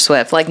Taylor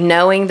Swift, like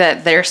knowing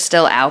that they're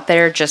still out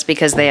there just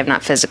because they have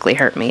not physically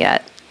hurt me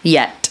yet.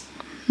 Yeah,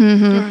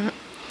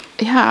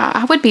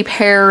 I would be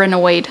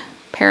paranoid.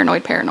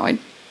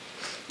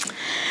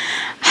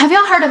 Have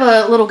y'all heard of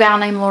a little gal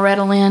named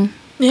Loretta Lynn?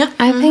 Yeah.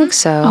 I think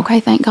so. Okay,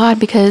 thank God,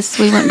 because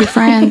we wouldn't be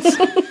friends.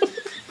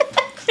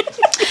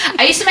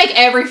 I used to make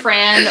every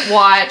friend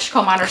watch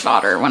Coal Miner's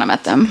Daughter when I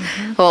met them.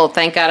 Well,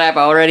 thank God I've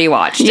already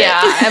watched it.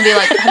 Yeah, I'd be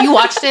like, have you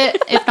watched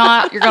it? If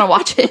not, you're going to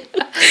watch it.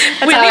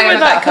 Whitney how I am would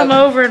about like come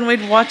Hope. over and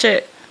we'd watch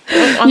it.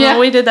 I Yeah. know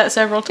we did that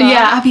several times.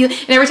 Yeah,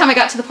 and every time I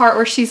got to the part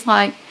where she's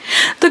like,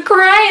 the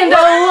Grand Ole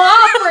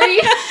Opry,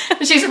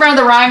 and she's in front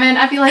of the Ryman,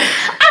 I'd be like,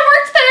 I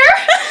worked there.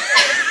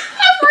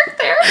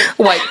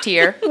 Wipe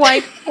tear.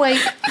 Wipe.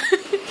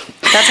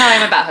 That's how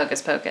I'm about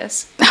Hocus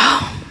Pocus.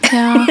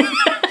 Yeah.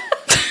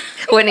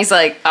 Whitney's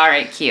like, all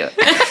right, cute.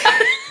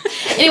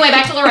 Anyway,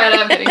 back to Loretta.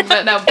 I'm kidding,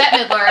 but no,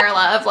 Bette Midler,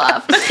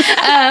 love.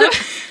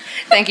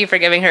 Thank you for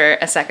giving her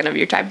a second of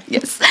your time.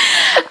 Yes.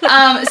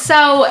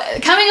 So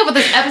coming up with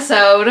this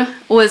episode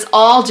was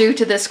all due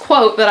to this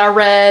quote that I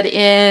read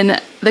in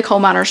The Coal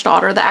Miner's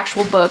Daughter, the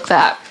actual book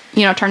that,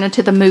 turned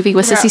into the movie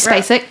with Sissy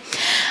Right.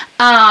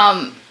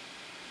 Spacek.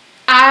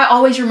 I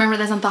always remember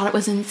this and thought it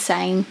was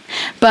insane.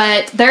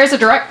 But there's a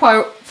direct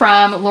quote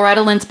from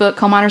Loretta Lynn's book,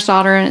 Coal Miner's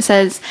Daughter, and it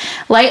says,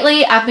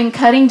 lately, I've been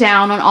cutting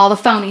down on all the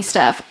phony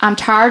stuff. I'm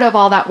tired of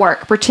all that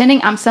work,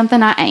 pretending I'm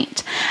something I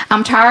ain't.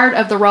 I'm tired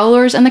of the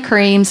rollers and the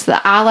creams,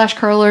 the eyelash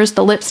curlers,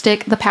 the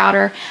lipstick, the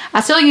powder.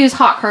 I still use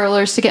hot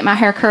curlers to get my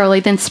hair curly,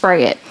 then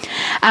spray it.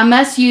 I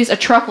must use a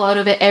truckload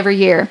of it every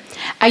year.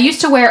 I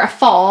used to wear a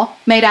fall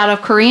made out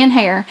of Korean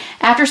hair.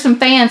 After some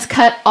fans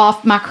cut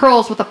off my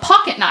curls with a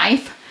pocket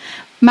knife,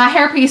 my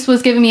hairpiece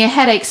was giving me a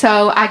headache,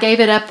 so I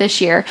gave it up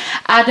this year.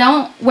 I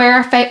don't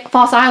wear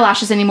false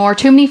eyelashes anymore.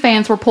 Too many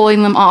fans were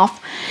pulling them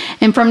off.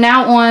 And from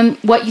now on,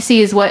 what you see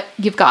is what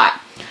you've got.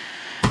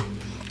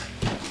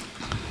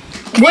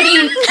 What do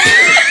you...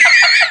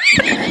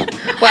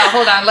 Well,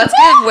 hold on. Let's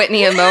give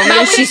Whitney a moment.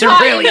 My She's wig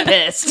caught really in the-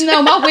 pissed.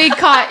 No, my wig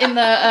caught in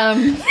the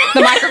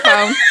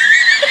microphone.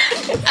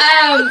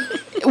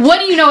 What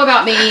do you know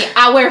about me?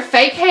 I wear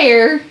fake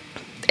hair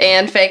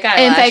And fake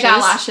eyelashes. and fake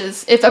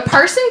eyelashes. If a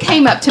person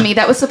came up to me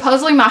that was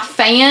supposedly my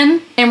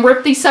fan and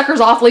ripped these suckers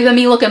off, leaving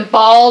me looking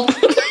bald...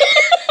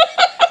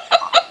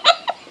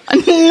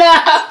 No,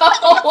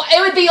 it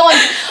would be on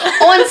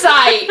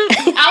site.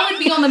 I would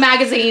be on the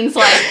magazines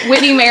like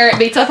Whitney Merritt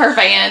beats up her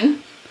fan.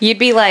 You'd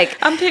be like,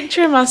 I'm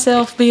picturing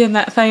myself being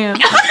that fan.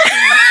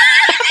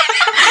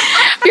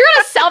 You're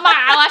gonna sell my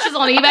eyelashes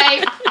on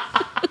eBay?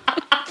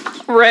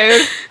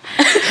 Rude.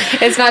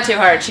 it's not too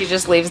hard. She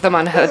just leaves them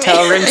on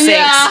hotel room sinks.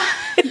 Yeah.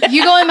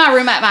 You go in my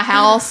room at my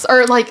house,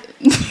 or like.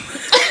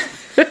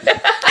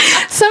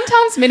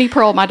 Sometimes Minnie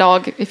Pearl, my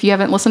dog, if you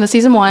haven't listened to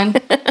season 1,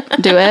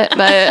 do it.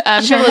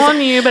 But Shame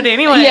on you, but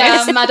anyway.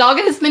 yeah, my dog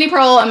is Minnie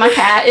Pearl and my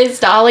cat is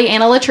Dolly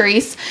Anna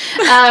Latrice.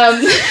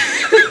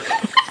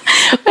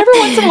 Every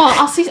once in a while,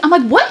 I'm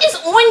like, what is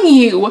on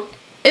you?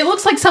 It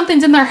looks like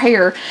something's in their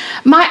hair.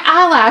 My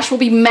eyelash will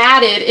be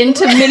matted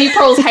into Minnie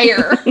Pearl's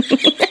hair.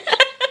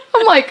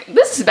 I'm like,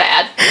 this is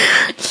bad.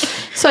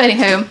 So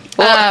anywho,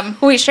 Well,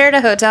 we shared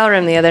a hotel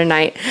room the other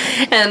night,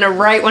 and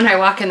right when I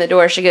walk in the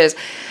door, she goes,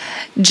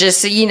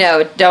 Just so you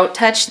know, don't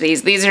touch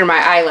these. These are my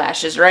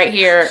eyelashes right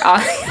here on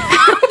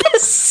the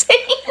sink.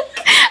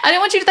 I didn't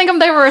want you to think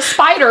they were a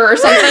spider or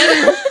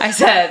something. I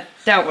said,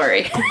 don't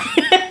worry.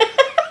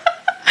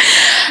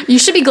 You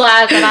should be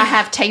glad that I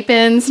have tape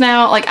ins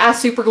now. Like, I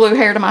super glue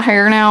hair to my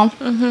hair now.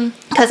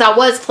 Because I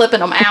was clipping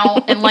them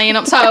out and laying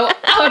them. So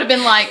I would have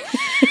been like,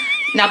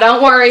 now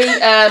don't worry,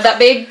 that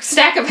big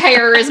stack of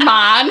hair is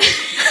mine.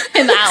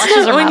 And the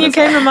eyelashes are When mine you as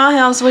came well. to my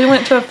house, we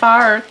went to a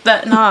fire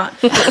that night,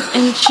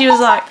 and she was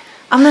like,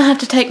 I'm going to have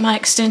to take my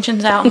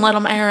extensions out and let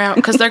them air out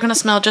because they're going to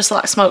smell just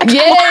like smoke.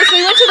 Yes,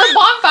 we went to the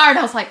bonfire and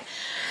I was like,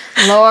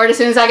 Lord, as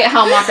soon as I get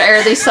home, I'll have to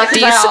air these suckers Do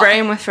you out. spray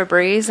them with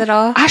Febreze at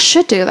all? I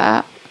should do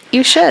that.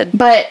 You should.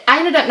 But I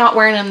ended up not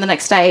wearing them the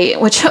next day,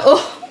 which,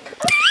 oh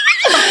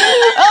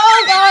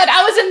God,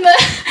 I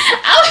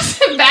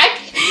was back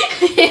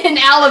in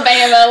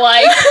Alabama,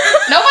 like,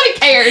 nobody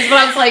cares, but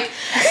I was like,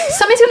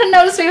 somebody's going to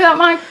notice me without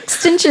my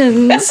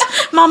extensions.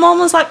 My mom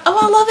was like, oh,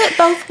 I love it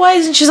both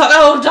ways. And she's like,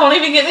 oh, don't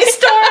even get me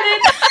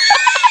started.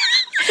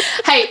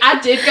 Hey, I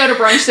did go to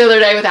brunch the other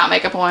day without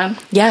makeup on.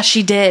 Yeah,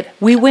 she did.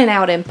 We went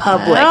out in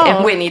public, Wow.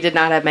 and Whitney did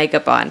not have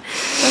makeup on.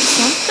 That's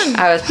something.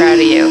 I was proud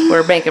of you.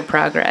 We're making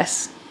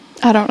progress.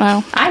 I don't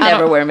know. I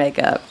never wear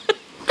makeup.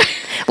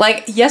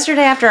 Like,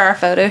 yesterday after our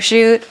photo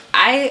shoot,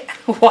 I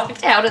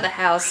walked out of the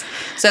house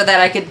so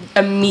that I could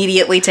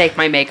immediately take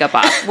my makeup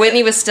off.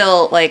 Whitney was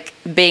still, like,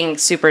 being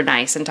super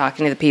nice and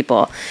talking to the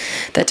people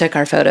that took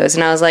our photos.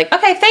 And I was like,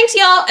 okay, thanks,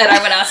 y'all. And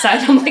I went outside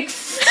and I'm like,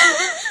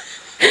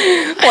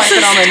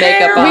 wiping all my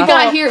makeup off.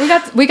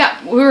 We got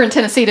here, we were in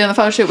Tennessee doing the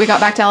photo shoot. We got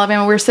back to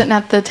Alabama. We were sitting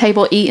at the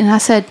table eating. And I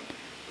said,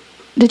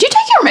 did you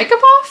take your makeup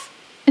off?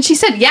 And she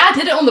said, yeah, I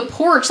did it on the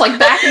porch, like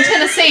back in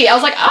Tennessee. I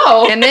was like,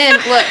 oh. And then,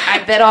 look,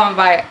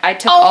 I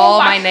took all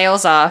my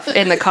nails off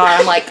in the car.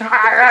 I'm like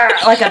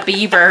a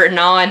beaver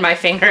gnawing my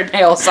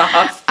fingernails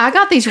off. I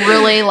got these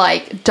really,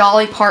 like,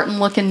 Dolly Parton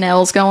looking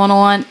nails going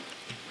on.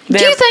 Do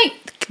you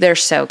think, They're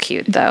so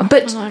cute, though.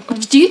 but I like 'em.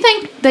 do you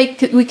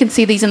think we can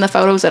see these in the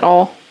photos at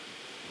all?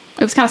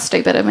 It was kind of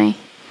stupid of me,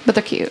 but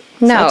they're cute.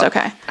 So No. it's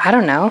okay. I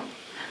don't know.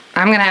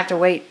 I'm going to have to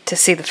wait to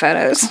see the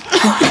photos.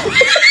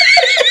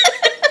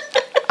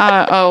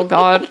 Oh,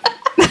 God.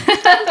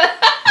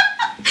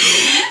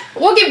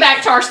 We'll get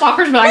back to our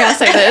stalkers, but I gotta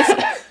say this.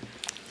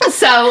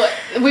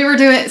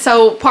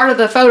 So, part of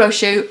the photo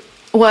shoot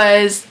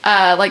was,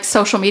 like,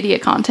 social media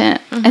content.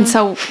 And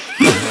so,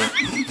 first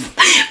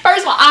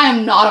of all, I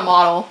am not a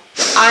model.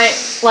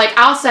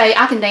 I'll say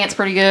I can dance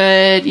pretty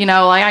good, you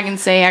know, like, I can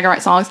sing, I can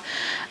write songs.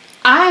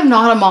 I am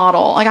not a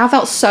model. Like, I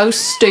felt so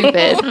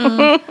stupid.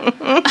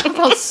 I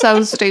felt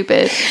so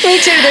stupid. Me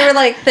too. They're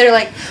like,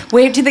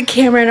 wave to the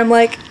camera, and I'm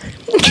like,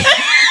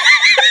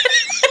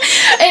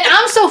 And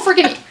I'm so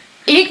freaking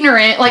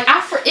ignorant. Like,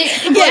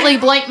 it completely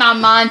blanked my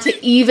mind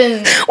to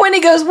even. when he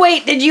goes,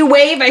 wait, did you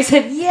wave? I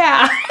said,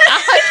 yeah.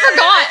 I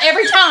forgot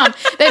every time.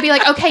 They'd be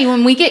like, okay,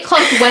 when we get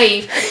close,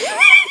 wave.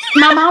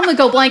 My mom would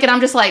go blank, and I'm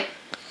just like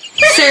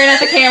staring at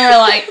the camera,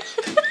 like.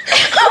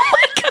 Oh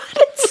my God,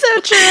 it's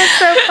so true. It's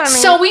so funny.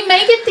 So we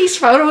may get these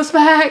photos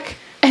back,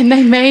 and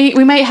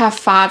we may have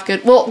 5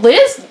 good. Well,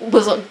 Liz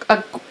was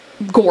a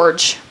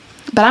gorge,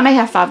 but I may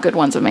have 5 good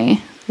ones of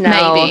me.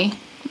 No.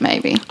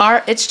 Maybe.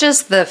 It's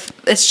just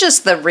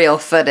the real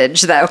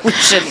footage that we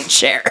shouldn't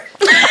share.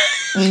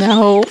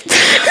 No.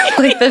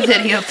 Like the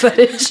video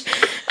footage.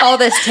 All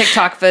this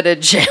TikTok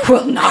footage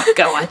will not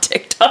go on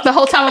TikTok. The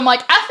whole time I'm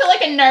like, I feel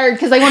like a nerd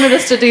because they wanted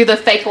us to do the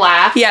fake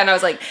laugh. Yeah, and I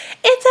was like,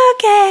 it's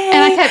okay.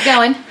 And I kept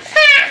going.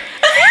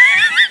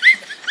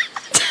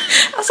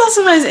 I saw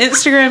somebody's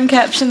Instagram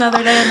caption the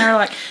other day, and they're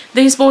like,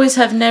 these boys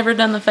have never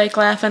done the fake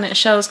laugh, and it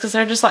shows because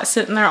they're just like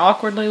sitting there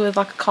awkwardly with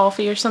like a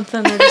coffee or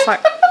something. They're just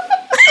like,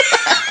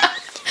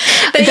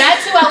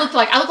 That's who I look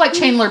like. I look like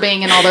Chandler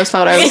Bing in all those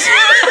photos.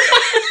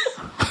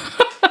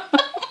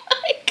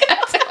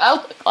 That's who I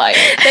look like.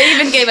 They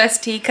even gave us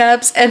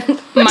teacups, and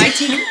my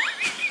tea.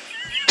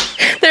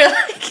 They're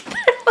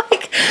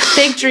like,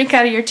 big drink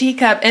out of your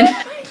teacup, and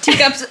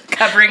teacups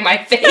covering my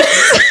face.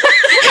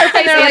 Her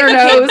face They're and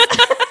her like,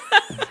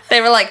 nose.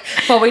 They were like,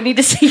 well, we need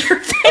to see your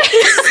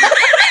face.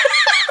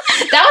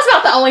 That was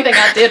about the only thing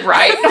I did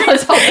right.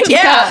 Was hold the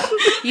Yeah.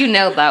 teacup. You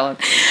nailed that one.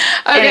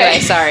 Okay. Anyway,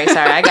 sorry.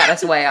 I got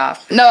us way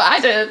off. No, I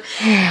did.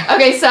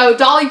 Okay, so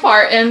Dolly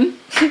Parton,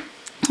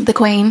 the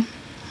queen,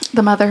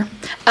 the mother.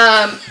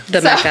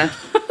 Mecca.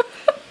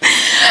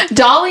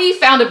 Dolly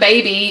found a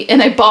baby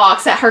in a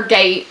box at her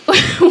gate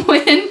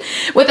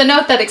with a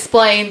note that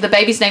explained the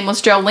baby's name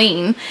was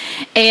Jolene,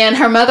 and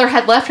her mother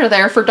had left her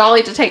there for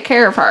Dolly to take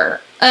care of her.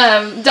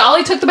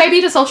 Dolly took the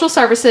baby to social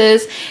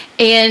services,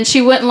 and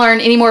she wouldn't learn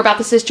any more about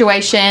the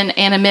situation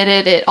and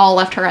admitted it all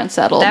left her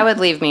unsettled. That would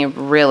leave me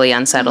really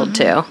unsettled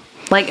too.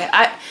 Like,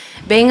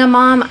 being a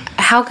mom,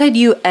 how could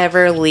you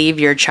ever leave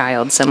your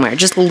child somewhere?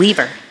 Just leave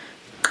her.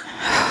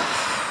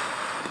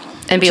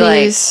 And be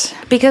Jeez.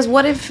 like, because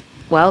what if,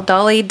 well,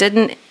 Dolly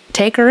didn't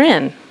take her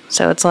in.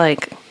 So it's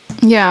like,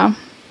 Yeah.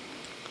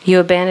 you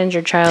abandoned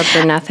your child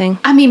for nothing.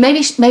 I mean,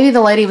 maybe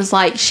the lady was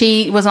like,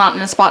 she was not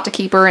in a spot to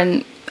keep her,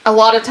 and a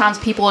lot of times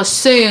people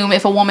assume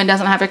if a woman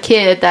doesn't have a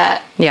kid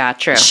that Yeah,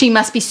 true. she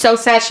must be so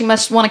sad, she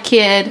must want a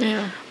kid.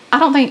 Yeah. I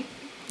don't think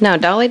No,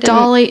 Dolly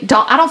didn't.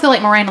 I don't feel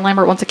like Miranda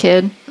Lambert wants a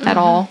kid at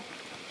all.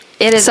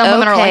 It is Some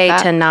women are like okay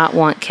that. to not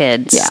want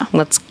kids. Yeah.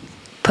 Let's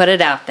put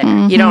it out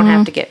there. You don't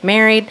have to get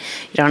married.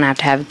 You don't have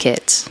to have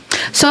kids.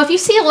 So if you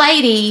see a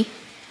lady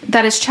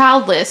that is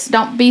childless,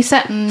 don't be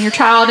setting your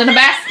child in a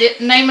basket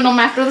and naming them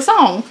after the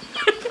song.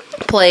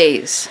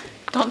 Please.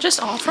 Don't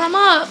just offer them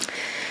up.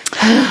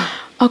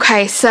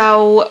 Okay,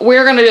 so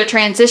we're going to do a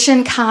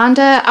transition,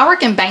 kinda. I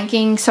work in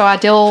banking, so I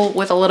deal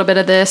with a little bit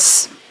of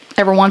this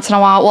every once in a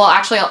while. Well,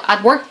 actually,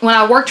 when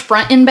I worked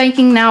front in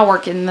banking. Now I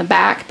work in the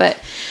back, but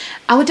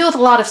I would deal with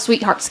a lot of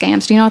sweetheart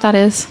scams. Do you know what that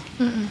is?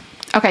 Mm-mm.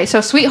 Okay,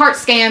 so sweetheart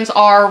scams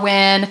are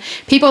when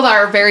people that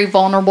are very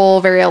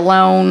vulnerable, very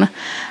alone,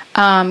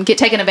 get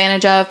taken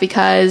advantage of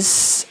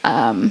because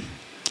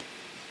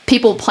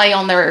people play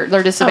on their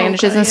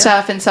disadvantages and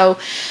stuff. And so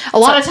a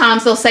lot of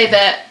times they'll say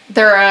that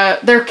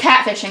they're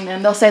catfishing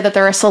them. They'll say that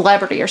they're a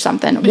celebrity or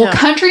something. Well,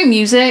 country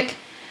music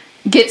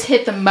gets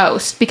hit the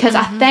most because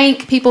I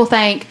think people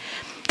think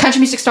country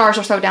music stars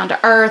are so down to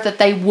earth that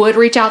they would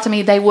reach out to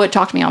me. They would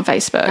talk to me on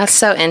Facebook. That's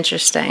so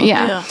interesting.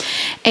 Yeah.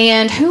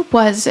 And who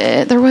was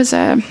it? There was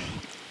a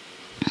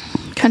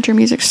country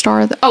music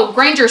star.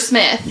 Granger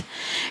Smith.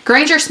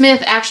 Granger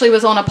Smith actually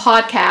was on a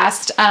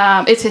podcast.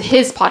 It's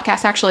his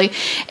podcast, actually.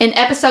 In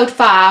episode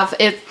 5,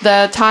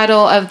 the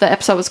title of the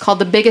episode was called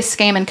The Biggest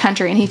Scam in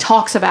Country. And he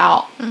talks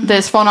about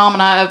this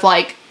phenomena of,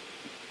 like,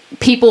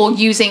 people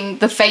using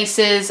the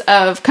faces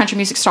of country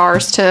music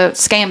stars to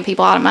scam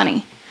people out of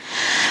money.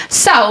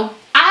 So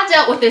I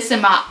dealt with this in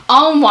my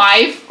own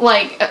life,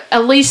 like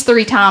at least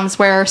 3 times,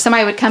 where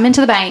somebody would come into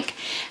the bank,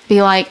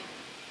 be like,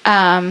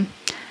 they'll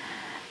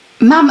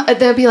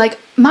be like,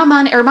 my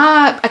money or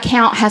my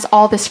account has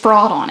all this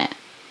fraud on it.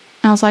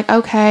 And I was like,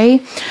 okay.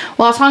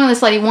 Well, I was talking to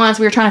this lady once.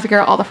 We were trying to figure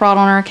out all the fraud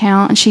on her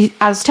account, and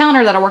I was telling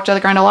her that I worked at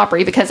the Grand Ole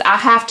Opry because I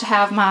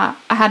had my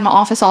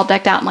office all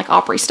decked out in like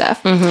Opry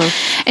stuff.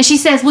 Mm-hmm. And she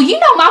says, well, you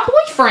know my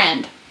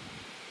boyfriend.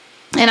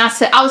 And I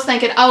was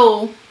thinking,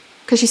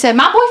 because she said,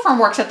 my boyfriend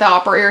works at the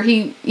Opry, or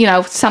he,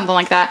 something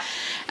like that.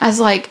 I was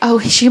like,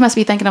 she must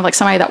be thinking of like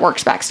somebody that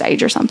works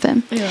backstage or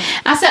something. Yeah.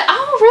 I said,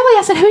 oh, really?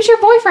 I said, who's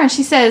your boyfriend?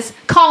 She says,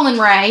 Colin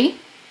Ray.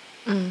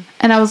 Mm.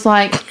 And I was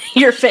like,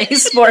 your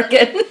face,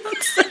 Morgan.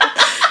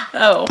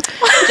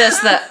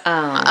 Just the,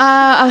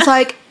 I was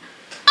like,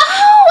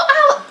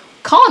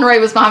 Colin Ray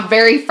was my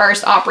very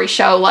first Opry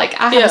show. Like,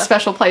 I have a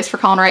special place for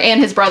Colin Ray, and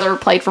his brother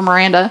played for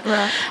Miranda.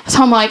 Right.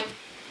 So I'm like,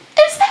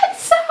 is that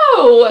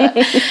so?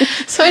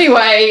 So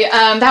anyway,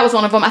 that was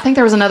one of them. I think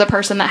there was another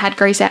person that had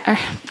Grace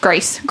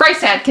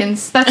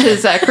Adkins. That's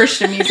his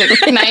Christian music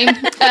name.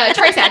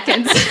 Trace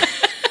Adkins.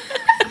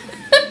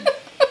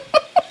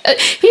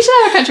 He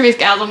should have a country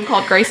music album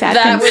called Grace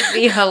Adkins. That would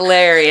be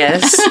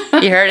hilarious.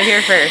 You heard it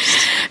here first.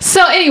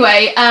 So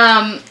anyway,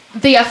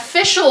 the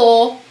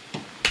official,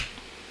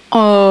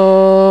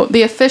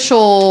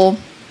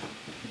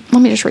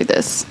 let me just read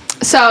this.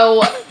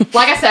 So,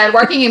 like I said,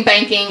 working in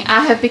banking,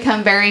 I have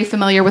become very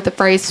familiar with the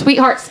phrase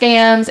sweetheart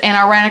scams, and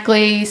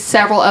ironically,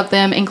 several of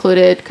them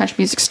included country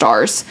music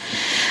stars.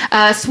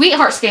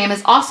 Sweetheart scam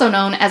is also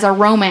known as a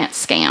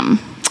romance scam,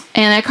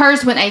 and it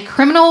occurs when a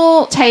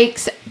criminal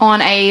takes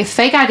on a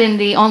fake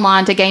identity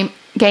online to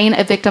gain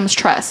a victim's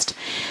trust.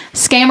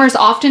 Scammers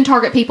often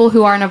target people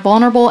who are in a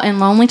vulnerable and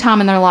lonely time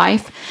in their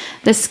life.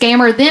 The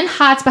scammer then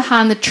hides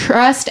behind the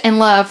trust and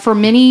love for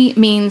many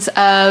means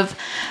of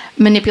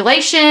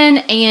manipulation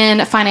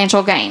and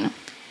financial gain.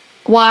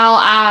 While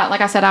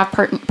I've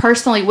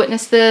personally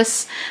witnessed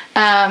this,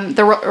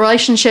 the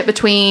relationship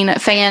between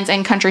fans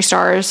and country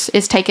stars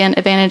is taken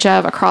advantage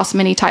of across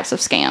many types of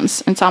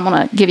scams. And so I'm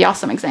going to give y'all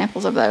some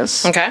examples of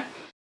those. Okay.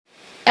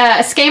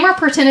 A scammer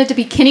pretended to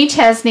be Kenny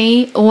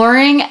Chesney,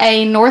 luring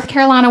a North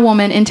Carolina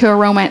woman into a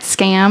romance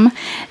scam.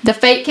 The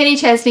fake Kenny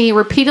Chesney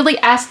repeatedly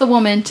asked the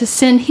woman to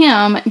send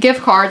him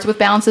gift cards with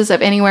balances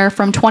of anywhere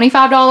from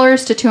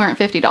 $25 to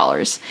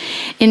 $250.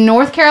 In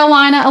North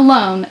Carolina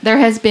alone, there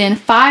has been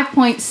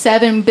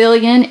 $5.7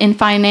 billion in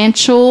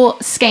financial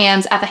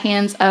scams at the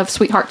hands of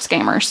sweetheart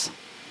scammers.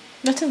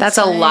 That's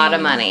a lot of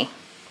money.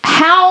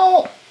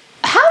 How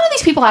do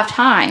these people have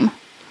time?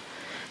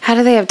 How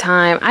do they have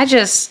time?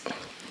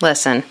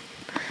 Listen,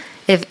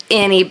 if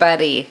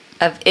anybody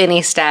of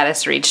any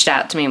status reached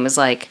out to me and was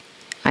like,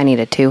 I need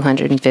a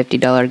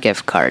 $250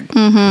 gift card,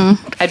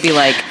 I'd be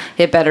like,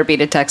 it better be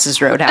to Texas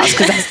Roadhouse,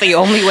 because that's the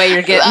only way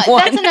you're getting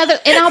one. That's another,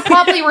 and I'll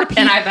probably repeat.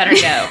 And I better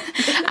go.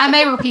 I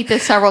may repeat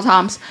this several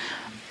times,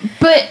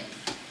 but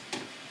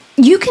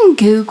you can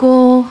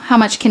Google how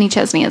much Kenny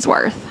Chesney is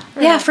worth.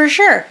 Yeah, for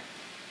sure.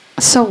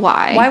 So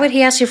why? Why would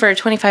he ask you for a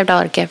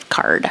 $25 gift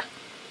card?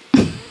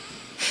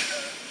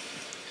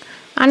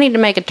 I need to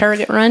make a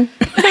Target run.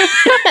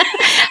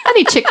 I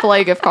need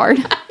Chick-fil-A gift card.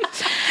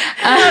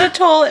 Not a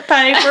toilet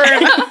paper.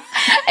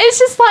 It's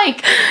just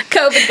like,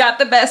 COVID got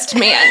the best of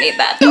me. I need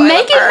that toilet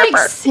make paper. it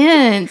make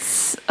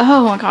sense.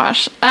 Oh my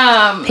gosh.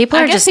 People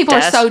are I guess just people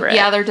desperate. are so,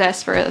 yeah, they're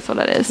desperate. That's what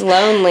it is.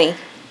 Lonely.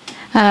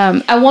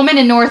 A woman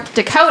in North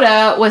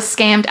Dakota was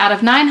scammed out of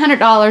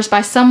 $900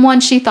 by someone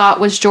she thought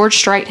was George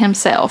Strait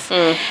himself.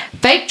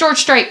 Fake George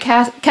Strait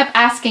kept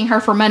asking her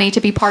for money to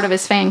be part of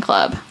his fan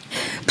club.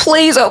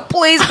 Please, oh,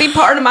 please be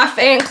part of my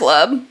fan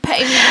club.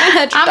 Pay me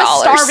 $900. I'm a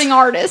starving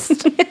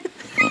artist.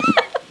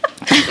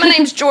 My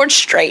name's George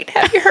Strait.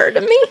 Have you heard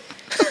of me?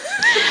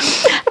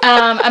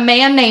 A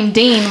man named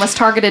Dean was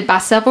targeted by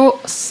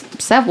several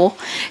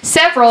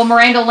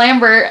Miranda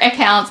Lambert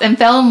accounts and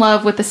fell in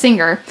love with the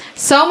singer.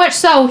 So much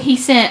so, he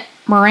sent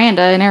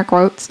Miranda, in air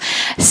quotes,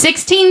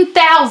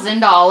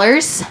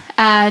 $16,000.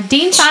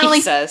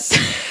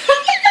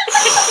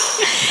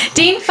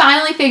 Dean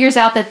finally figures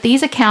out that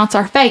these accounts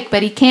are fake,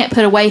 but he can't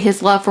put away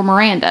his love for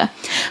Miranda.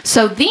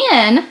 So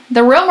then,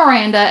 the real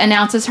Miranda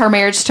announces her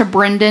marriage to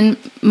Brendan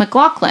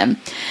McLaughlin.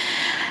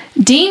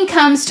 Dean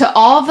goes to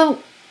all the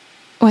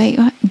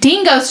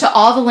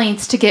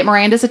lengths to get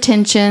Miranda's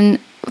attention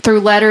through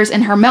letters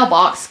in her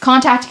mailbox,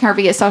 contacting her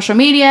via social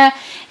media,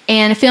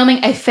 and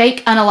filming a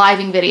fake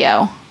unaliving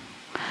video.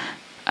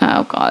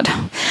 Oh, God.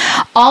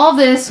 All of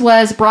this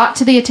was brought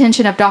to the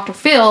attention of Dr.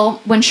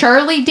 Phil when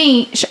Shirley...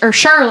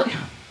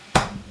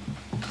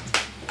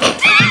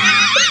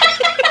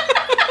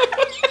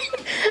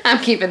 I'm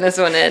keeping this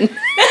one in.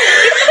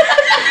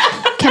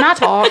 Can I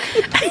talk?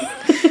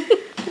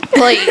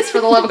 Please, for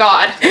the love of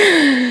God.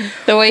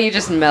 The way you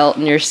just melt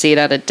in your seat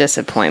out of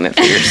disappointment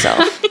for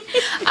yourself.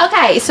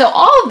 Okay, so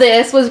all of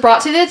this was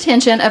brought to the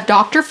attention of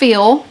Dr.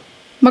 Phil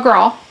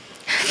McGraw.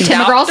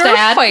 Tim McGraw's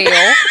dad.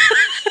 Phil.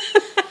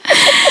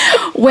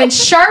 When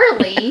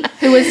Shirley,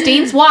 who was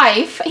Dean's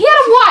wife, he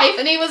had a wife,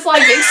 and he was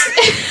like,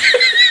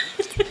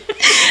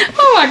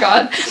 oh my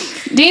God.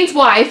 Dean's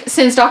wife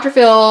sends Dr.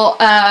 Phil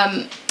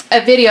a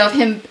video of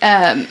him.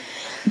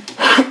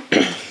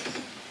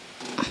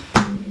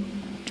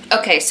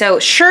 Okay, so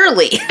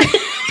Shirley.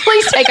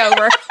 Please take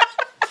over.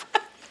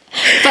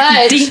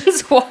 But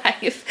Dean's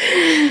wife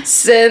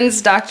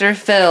sends Dr.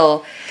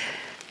 Phil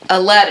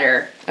a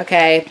letter,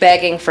 okay,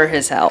 begging for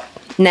his help.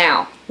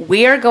 Now,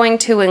 we are going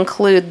to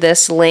include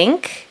this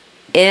link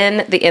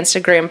in the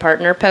Instagram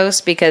partner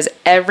post because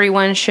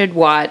everyone should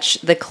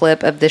watch the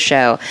clip of the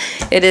show.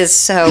 It is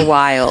so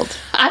wild.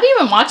 I didn't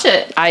even watch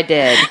it. I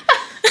did.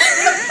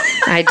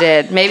 I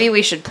did. Maybe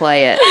we should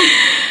play it.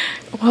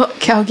 Well,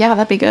 oh, yeah,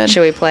 that'd be good.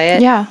 Should we play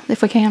it? Yeah,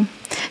 if we can.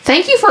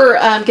 Thank you for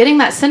getting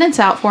that sentence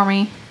out for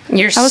me.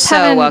 You're I was so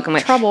having welcome.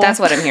 trouble. That's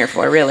what I'm here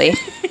for, really.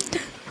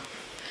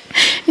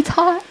 It's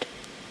hot.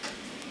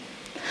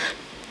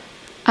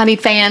 I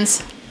need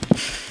fans.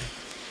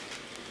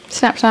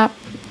 Snap, snap.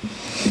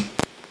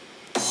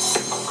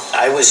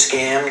 I was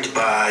scammed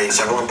by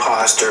several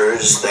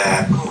imposters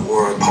that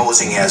were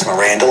posing as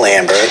Miranda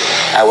Lambert.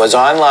 I was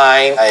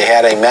online. I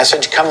had a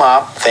message come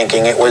up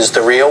thinking it was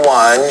the real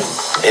one.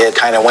 It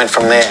kind of went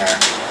from there.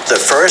 The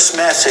first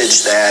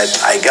message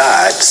that I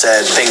got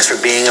said, "Thanks for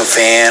being a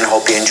fan.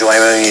 Hope you enjoy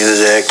my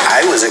music."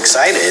 I was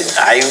excited.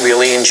 I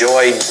really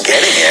enjoyed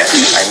getting it.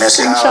 I miss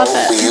how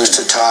we used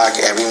to talk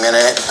every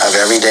minute of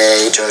every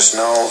day. Just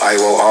know I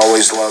will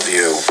always love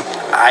you.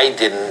 I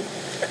didn't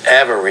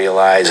ever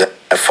realize that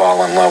I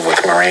fall in love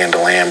with Miranda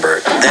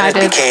Lambert. Then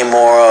it became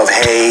more of,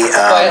 hey,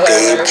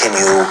 babe, can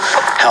you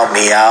help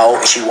me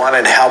out? She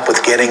wanted help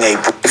with getting a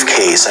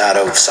briefcase out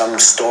of some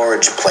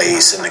storage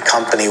place, and the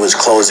company was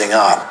closing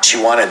up. She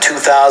wanted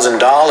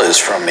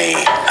 $2,000 from me.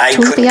 I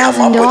couldn't come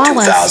up with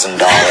 $2,000.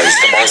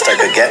 The most I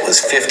could get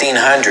was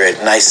 $1,500,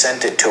 and I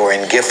sent it to her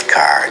in gift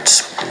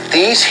cards.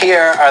 These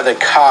here are the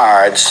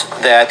cards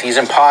that these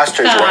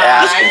imposters were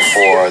asking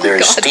for.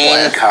 There's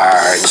Steam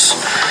cards.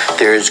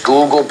 There's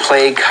Google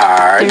Play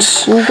cards.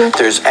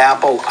 There's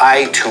Apple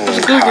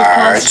iTunes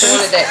cards.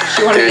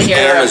 There's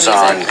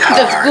Amazon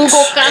cards.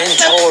 In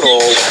total,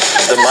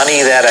 the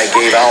money that I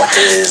gave out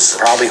is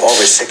probably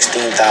over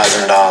 $16,000.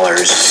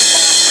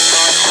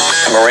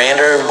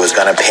 Miranda was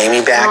going to pay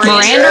me back.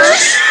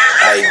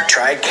 I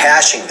tried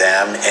cashing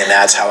them, and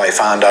that's how I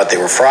found out they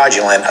were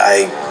fraudulent.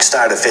 I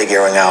started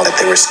figuring out that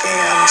they were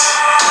scams.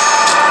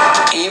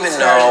 Even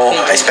though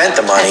I spent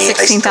the money,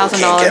 I still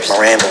can't get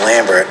Miranda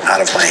Lambert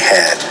out of my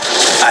head.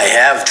 I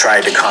have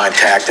tried to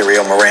contact the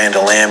real Miranda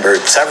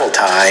Lambert several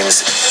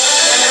times.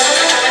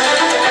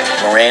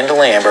 Miranda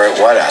Lambert,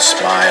 what a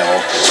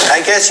smile.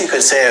 I guess you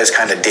could say I was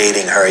kind of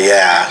dating her,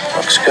 yeah.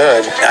 Looks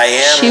good. I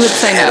am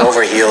head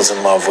over heels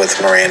in love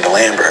with Miranda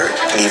Lambert,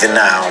 even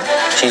now.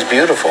 She's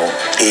beautiful,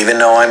 even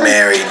though I'm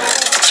married.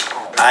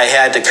 I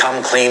had to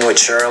come clean with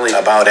Shirley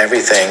about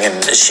everything,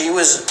 and she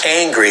was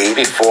angry.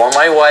 Before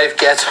my wife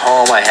gets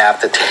home, I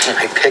have to take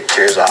my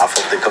pictures off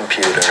of the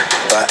computer.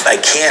 But I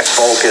can't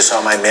focus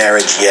on my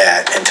marriage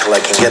yet until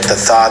I can get the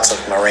thoughts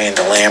of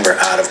Miranda Lambert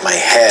out of my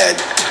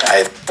head.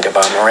 I think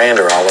about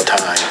Miranda all the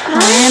time.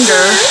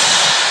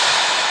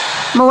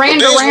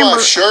 Miranda Dean's Lambert.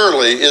 wife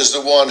Shirley is the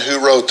one who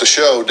wrote the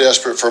show,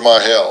 Desperate for My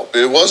Help.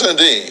 It wasn't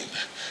Dean.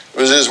 It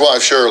was his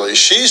wife, Shirley.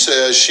 She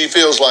says she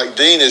feels like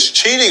Dean is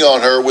cheating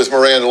on her with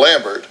Miranda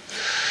Lambert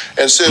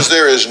and says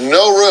there is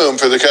no room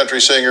for the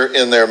country singer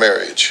in their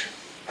marriage.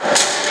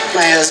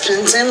 My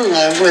husband's in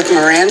love with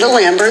Miranda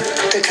Lambert,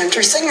 the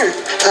country singer.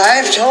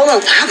 I've told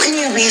him, how can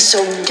you be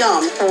so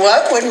dumb?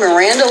 What would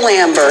Miranda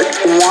Lambert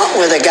want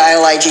with a guy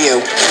like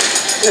you?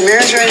 The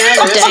marriage right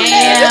now is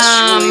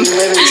Damn. we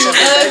live in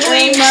separate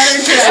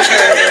bedrooms.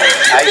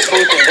 I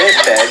sleep in this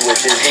bed,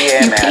 which is the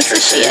air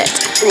mattress.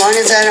 As long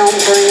as I don't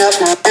bring up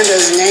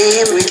Miranda's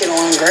name, we get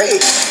along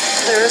great.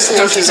 There is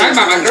no She's talking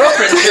about my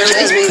girlfriend.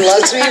 He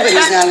loves me, but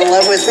he's not in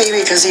love with me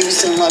because he was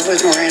in love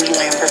with Miranda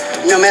Lambert.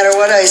 No matter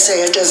what I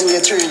say, it doesn't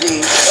get through to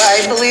Dean. I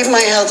believe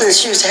my health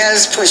issues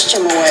has pushed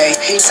him away.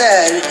 He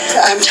said,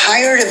 I'm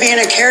tired of being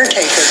a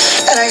caretaker.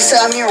 And I said,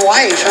 I'm your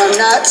wife. I'm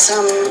not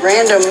some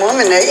random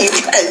woman that you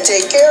gotta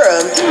take care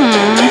of.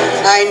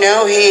 I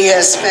know he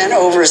has spent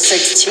over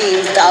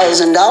 $16,000.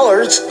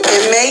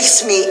 It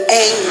makes me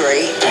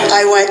angry.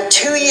 I went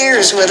 2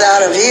 years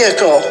without a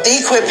vehicle.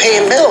 He quit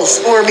paying bills.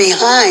 We're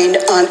behind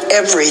on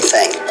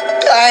everything.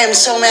 I am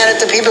so mad at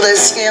the people that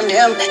scammed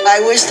him. I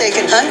wish they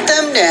could hunt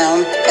them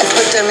down and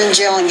put them in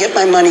jail and get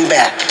my money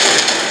back.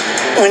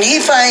 When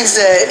he finds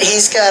that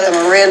he's got a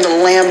Miranda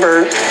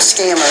Lambert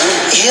scammer,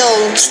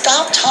 he'll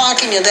stop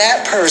talking to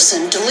that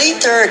person,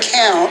 delete their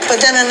account, but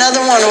then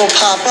another one will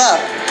pop up.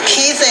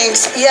 He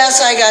thinks,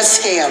 yes, I got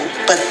scammed,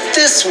 but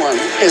this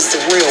one is the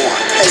real one.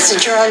 I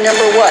said, you're on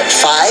number what,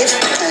 5?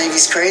 I think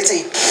he's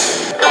crazy.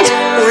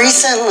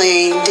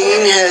 Recently,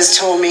 Dean has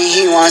told me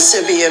he wants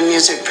to be a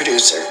music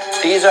producer.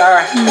 These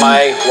are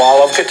my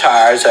wall of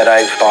guitars that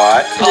I've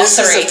bought. This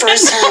is the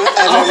first time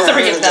I've ever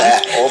heard of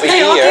that. Over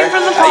here,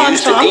 I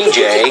used to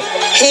DJ.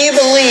 He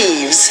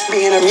believes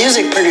being a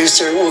music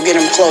producer will get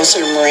him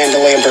closer to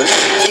Miranda Lambert.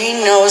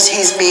 Dean knows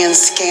he's being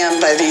scammed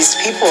by these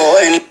people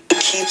and he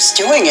keeps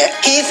doing it.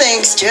 He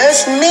thinks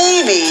just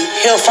maybe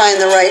he'll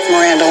find the right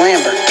Miranda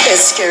Lambert. It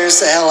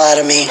scares the hell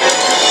out of me.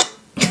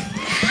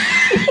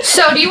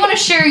 So, do you want to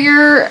share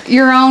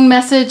your own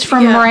message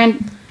from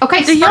Miranda?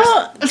 Okay, Do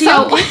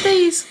y'all get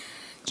these?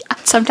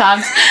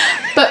 Sometimes.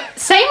 But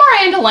say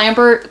Miranda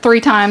Lambert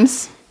 3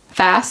 times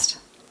fast.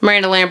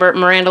 Miranda Lambert,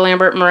 Miranda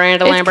Lambert,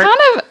 Miranda Lambert. It's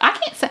kind of, I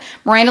can't say,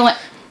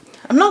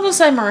 I'm not gonna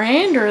say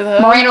Miranda though.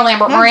 Miranda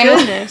Lambert, My Miranda.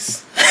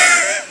 goodness.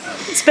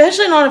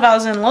 Especially not if I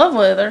was in love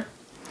with her.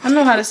 I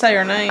know how to say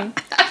her name.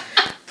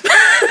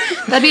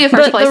 That'd be the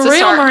first place the to real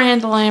start.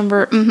 Miranda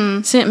Lambert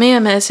sent me a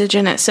message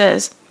and it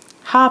says,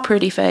 "Hi,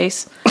 pretty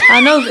face.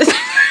 I know this."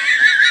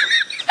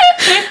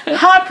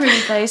 Hi, pretty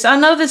face. I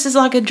know this is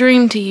like a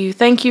dream to you.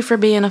 Thank you for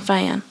being a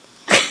fan.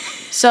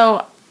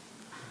 So,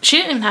 she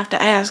didn't even have to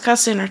ask. I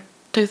sent her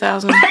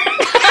 2,000.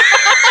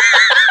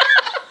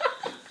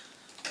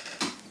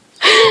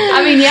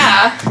 I mean,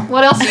 yeah.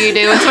 What else do you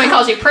do when somebody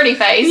calls you pretty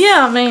face?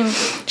 Yeah, I mean,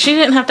 she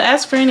didn't have to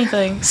ask for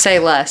anything. Say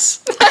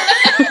less.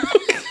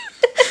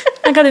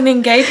 I got an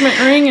engagement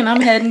ring and I'm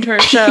heading to her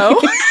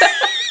show.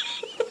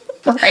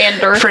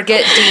 Miranda.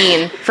 Forget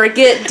Dean.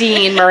 Forget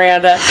Dean,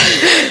 Miranda.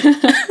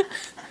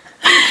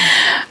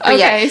 But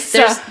Okay, yeah,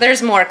 so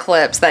there's more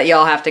clips that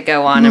y'all have to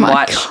go on and my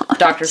watch God.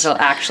 Dr. Phil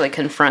actually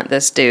confront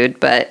this dude,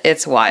 but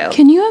it's wild.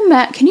 can you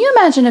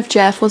imagine if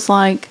Jeff was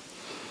like,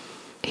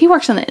 he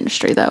works in the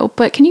industry though,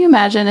 but can you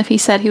imagine if he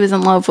said he was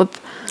in love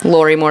with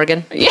Lori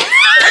Morgan. yeah.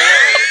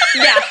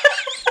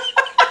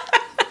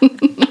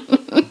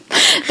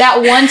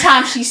 That one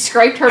time she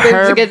scraped her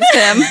boobs against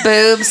him.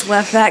 Boobs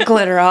left that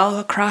glitter all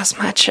across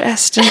my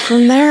chest, and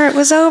from there it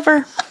was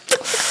over.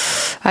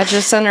 I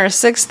just sent her a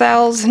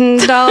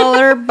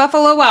 $6,000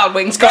 Buffalo Wild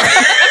Wings card.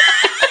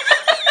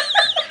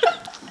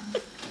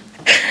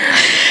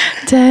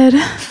 Dead.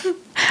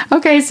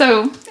 Okay,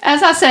 so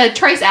as I said,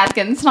 Trace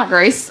Adkins, not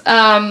Grace.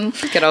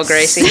 Good old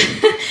Gracie.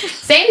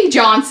 Sandy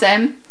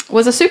Johnson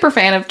was a super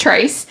fan of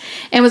Trace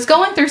and was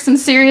going through some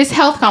serious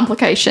health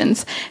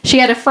complications. She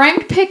had a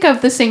framed pic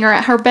of the singer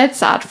at her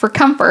bedside for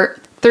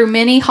comfort through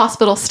many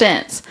hospital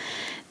stints.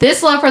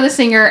 This love for the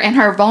singer and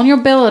her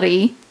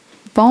vulnerability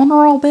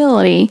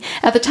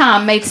at the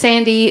time made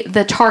Sandy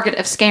the target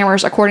of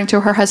scammers, according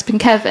to her husband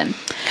Kevin.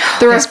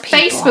 Through a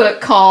Facebook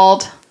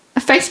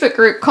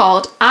group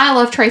called I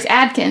Love Trace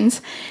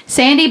Adkins,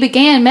 Sandy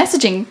began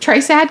messaging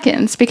Trace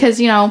Adkins because,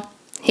 you know,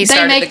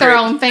 they make their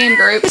own fan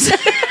groups.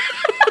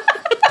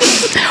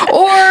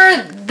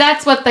 Or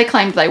that's what they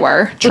claimed they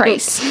were.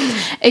 Trace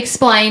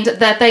explained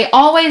that they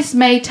always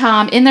made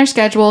time in their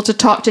schedule to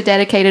talk to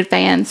dedicated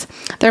fans.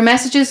 Their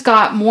messages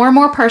got more and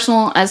more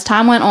personal as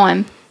time went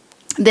on.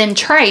 Then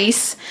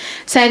Trace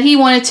said he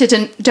wanted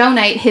to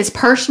donate his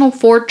personal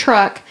Ford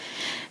truck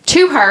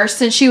to her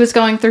since she was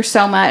going through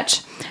so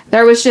much.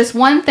 There was just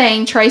one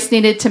thing Trace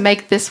needed to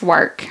make this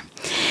work,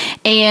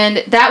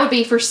 and that would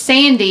be for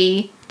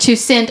Sandy to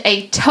send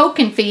a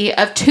token fee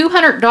of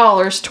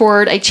 $200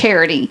 toward a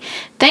charity.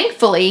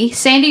 Thankfully,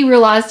 Sandy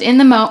realized in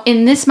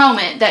this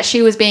moment that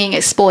she was being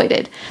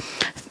exploited.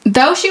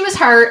 Though she was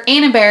hurt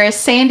and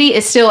embarrassed, Sandy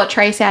is still a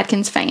Trace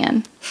Adkins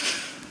fan.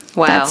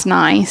 Wow. That's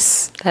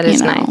nice. That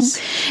is nice.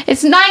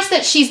 It's nice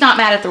that she's not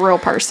mad at the real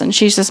person.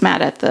 She's just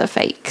mad at the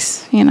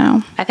fakes, you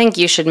know. I think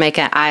you should make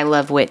an I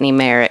Love Whitney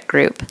Merritt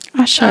group.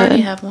 I should. I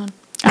already have one.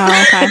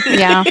 Oh, okay.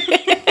 Yeah.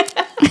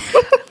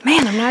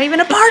 Man, I'm not even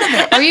a part of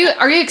it.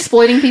 Are you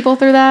exploiting people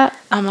through that?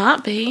 I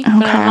might be, but I'm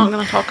not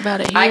going to talk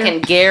about it here. I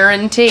can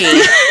guarantee.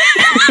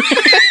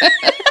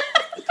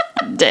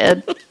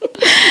 Dead.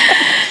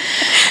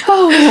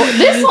 Oh,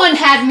 this one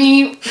had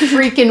me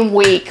freaking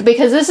weak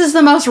because this is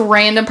the most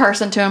random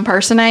person to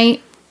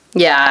impersonate.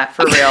 Yeah,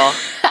 for real.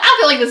 I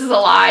feel like this is a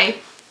lie.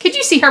 Could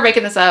you see her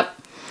making this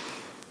up?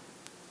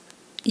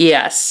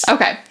 Yes.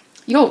 Okay.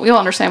 You'll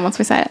understand once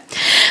we say it.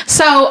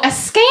 So, a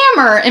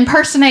scammer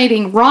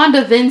impersonating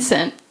Rhonda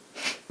Vincent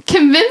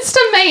convinced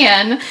a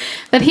man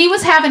that he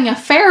was having an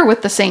affair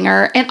with the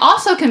singer and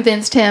also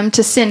convinced him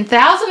to send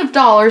thousands of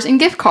dollars in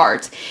gift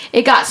cards.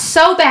 It got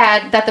so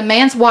bad that the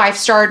man's wife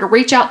started to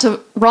reach out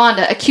to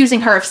Rhonda,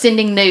 accusing her of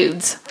sending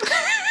nudes.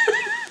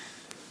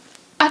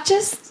 What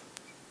is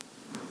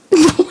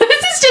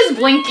this just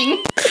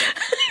blinking?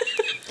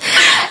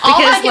 All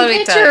I can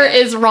picture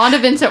is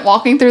Rhonda Vincent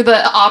walking through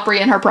the Opry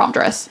in her prom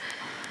dress.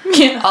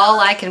 Yeah. All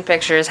I can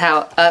picture is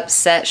how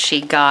upset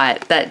she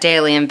got that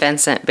Daly and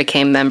Vincent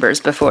became members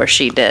before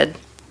she did.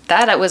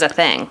 That was a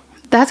thing.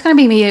 That's going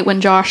to be me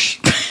when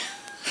Josh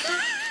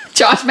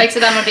makes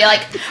it. I'm going to be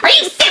like, are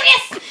you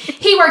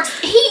serious?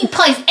 He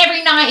plays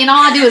every night and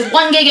all I do is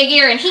 1 gig a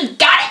year and he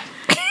got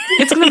it.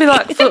 It's going to be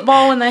like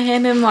football when they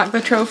hand him like the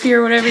trophy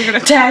or whatever you're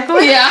going to tackle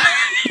it. Yeah.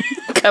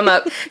 Come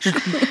up,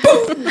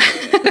 boom,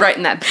 right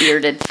in that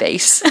bearded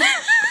face.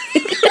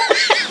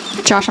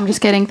 Josh, I'm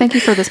just kidding. Thank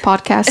you for this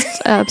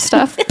podcast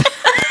stuff.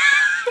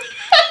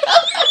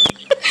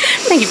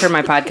 Thank you for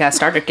my podcast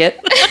starter kit.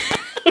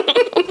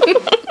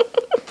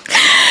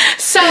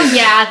 So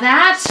yeah,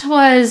 that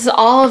was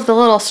all of the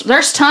little.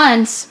 There's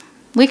tons.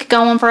 We could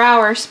go on for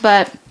hours,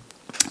 but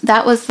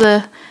that was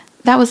the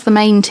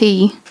main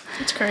tea.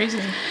 It's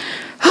crazy.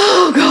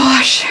 Oh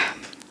gosh.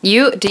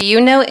 Do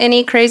you know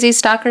any crazy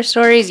stalker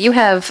stories? You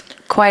have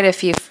quite a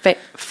few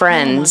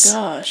friends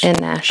Oh my gosh. in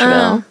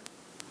Nashville.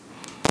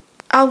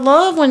 I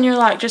love when you're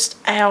like just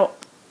out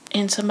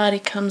and somebody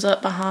comes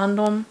up behind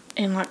them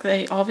and like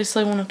they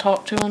obviously want to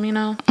talk to them, you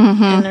know,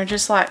 and they're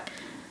just like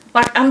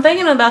I'm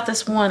thinking about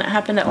this one. It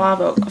happened at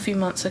Live Oak a few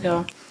months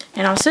ago,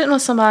 and I was sitting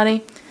with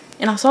somebody,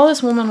 and I saw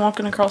this woman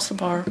walking across the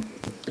bar,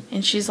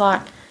 and she's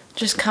like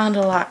just kind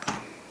of like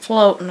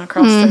floating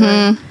across the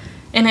room,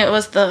 and it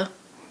was the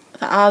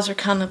eyes are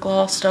kind of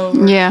glossed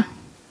over. Yeah.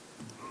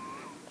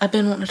 I've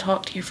been wanting to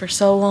talk to you for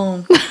so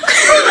long.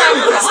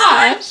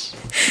 Gosh.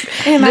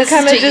 And This I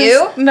kind is of to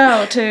you?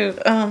 No,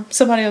 to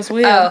somebody else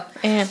with. Oh.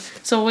 And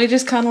so we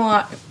just kind of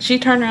like, she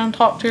turned around and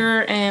talked to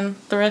her, and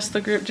the rest of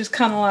the group just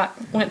kind of like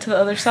went to the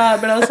other side.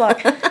 But I was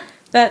like,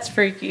 that's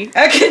freaky.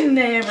 I could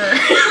never.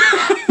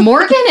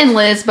 Morgan and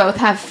Liz both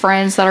have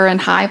friends that are in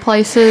high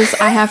places.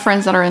 I have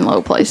friends that are in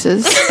low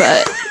places,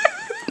 but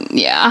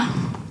yeah.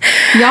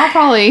 Y'all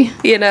probably,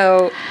 You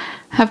know,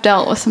 have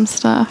dealt with some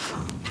stuff.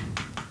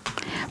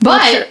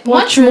 But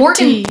What's your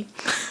tea?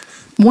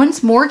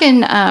 once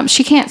Morgan,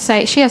 she can't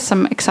say, she has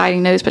some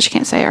exciting news, but she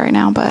can't say it right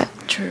now, but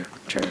True.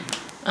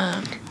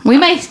 we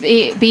may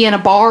be in a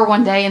bar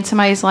one day and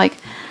somebody's like,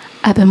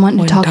 I've been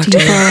wanting to talk to you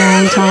for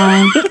a long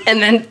time. and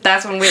then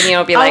that's when we, be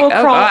I like, will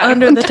oh, crawl God.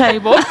 under the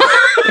table.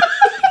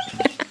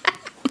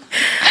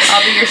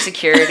 I'll be your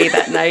security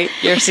that night.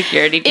 Your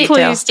security detail.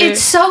 Please do.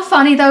 It's so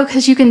funny though,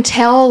 because you can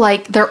tell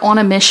like they're on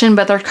a mission,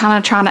 but they're kind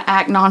of trying to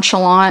act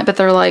nonchalant, but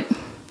they're like,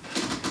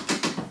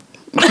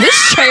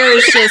 this chair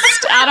is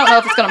just, I don't know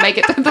if it's going to make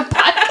it through the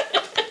podcast.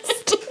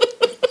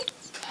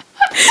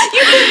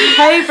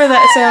 Pay for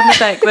that sound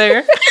effect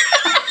there.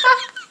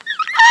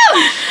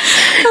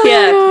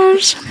 Yeah. Oh,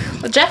 gosh.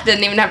 Well, Jeff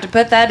didn't even have to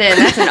put that in.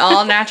 That's an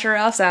all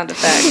natural sound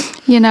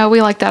effect. You know,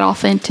 we like that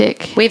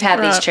authentic. We've had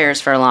these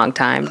chairs for a long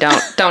time.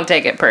 Don't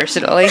take it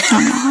personally.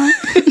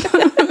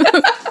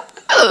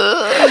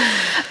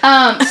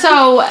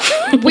 So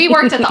we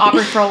worked at the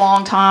Opry for a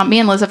long time. Me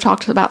and Liz have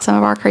talked about some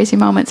of our crazy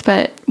moments,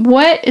 but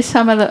what is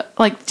some of the,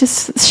 like,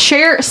 just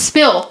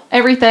spill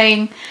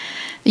everything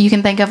that you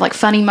can think of, like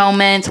funny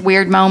moments,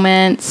 weird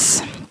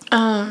moments.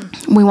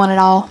 We want it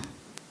all.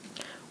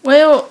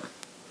 Well,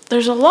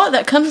 there's a lot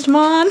that comes to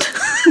mind.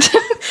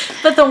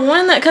 But the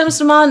one that comes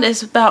to mind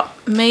is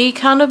about me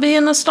kind of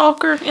being a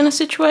stalker in a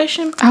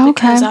situation. Oh,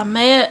 okay. Because I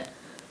met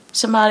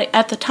somebody,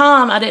 at the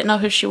time, I didn't know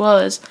who she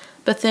was.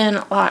 But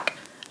then, like,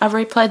 I've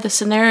replayed the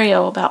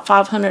scenario about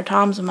 500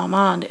 times in my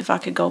mind if I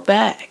could go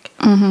back.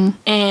 Mm-hmm.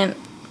 And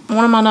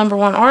one of my number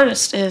one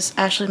artists is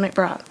Ashley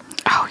McBride.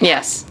 Oh,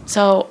 Yes.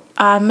 So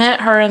I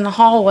met her in the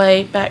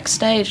hallway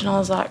backstage, and I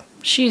was like,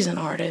 she's an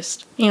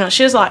artist. You know,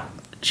 she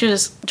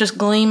was just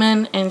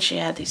gleaming, and she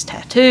had these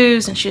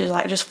tattoos, and she was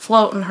like just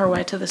floating her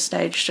way to the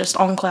stage, just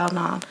on cloud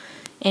nine.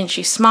 And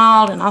she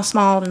smiled, and I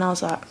smiled, and I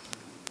was like,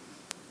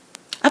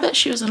 I bet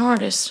she was an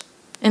artist.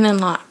 And then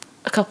like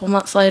a couple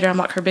months later, I'm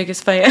like her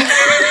biggest fan.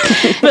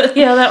 But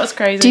yeah, that was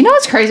crazy. Do you know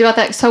what's crazy about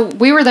that? So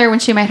we were there when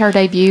she made her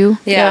debut.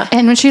 Yeah.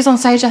 And when she was on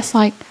stage, I was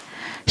like,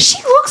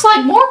 she looks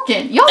like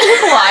Morgan. Y'all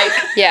look alike.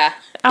 Yeah.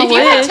 I If you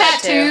had wish.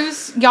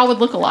 tattoos, y'all would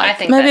look I alike.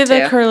 think Maybe that the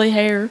too. curly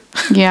hair.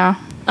 Yeah.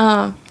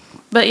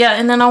 But yeah,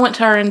 and then I went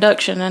to her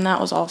induction, and that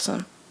was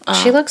awesome.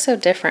 She looks so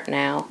different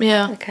now.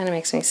 Yeah. It kind of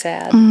makes me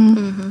sad.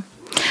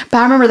 But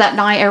I remember that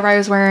night everybody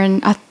was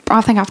wearing,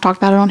 I think I've talked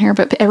about it on here,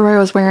 but everybody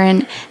was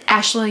wearing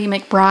Ashley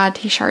McBride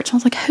t-shirts. I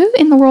was like, who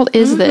in the world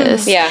is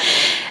this? Yeah.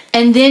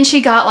 And then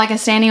she got like a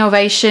standing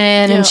ovation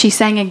and she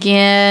sang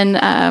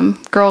again,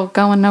 Girl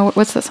Going Nowhere.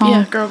 What's that song?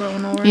 Yeah, Girl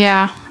Going Nowhere.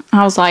 Yeah.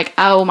 I was like,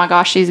 oh my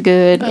gosh, she's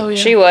good. Oh, yeah.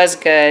 She was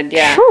good,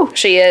 yeah. Whew.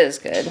 She is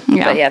good.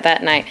 Yeah. But yeah,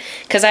 that night.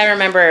 Because I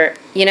remember,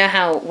 you know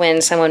how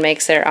when someone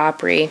makes their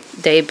Opry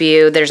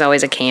debut, there's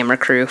always a camera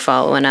crew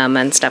following them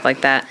and stuff like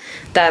that.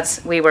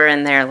 We were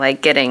in there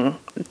like getting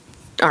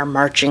our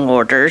marching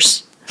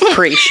orders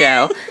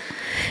pre-show.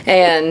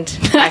 And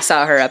I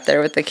saw her up there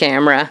with the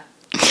camera.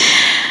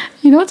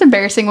 You know what's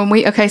embarrassing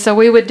so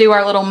we would do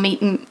our little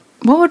meet and,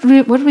 what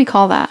did we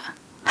call that?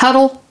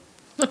 Huddle?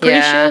 The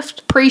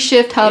pre-shift?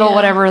 Pre-shift huddle, Yeah.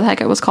 whatever the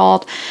heck it was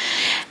called.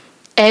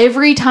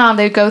 Every time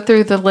they'd go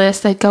through the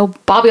list, they'd go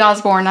Bobby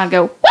Osborne, and I'd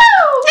go, woo!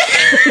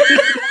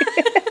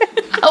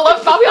 I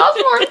love Bobby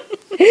Osborne.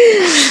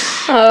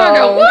 I'd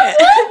go, woo!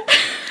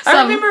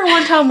 I remember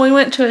one time we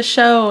went to a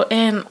show,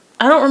 and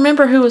I don't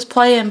remember who was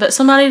playing, but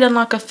somebody done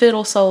like a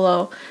fiddle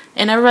solo,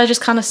 and everybody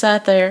just kind of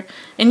sat there,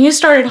 and you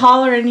started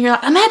hollering, and you're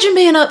like, imagine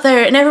being up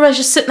there, and everybody's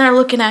just sitting there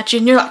looking at you,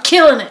 and you're like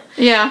killing it.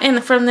 Yeah.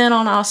 And from then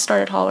on, I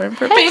started hollering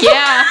for people.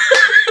 Yeah.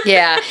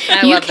 Yeah,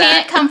 I You love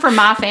can't that. come from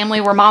my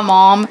family where my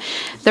mom,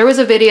 there was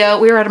a video,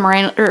 we were at a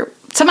Miranda, or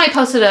somebody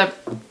posted a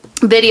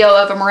video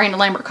of a Miranda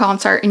Lambert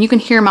concert, and you can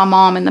hear my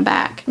mom in the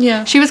back.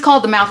 Yeah. She was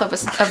called the mouth of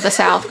the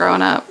South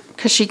growing up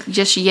because she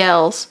just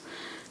yells.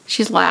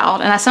 She's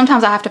loud. And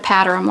sometimes I have to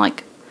pat her. I'm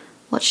like,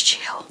 let's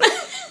chill.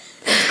 Let's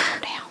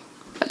calm down.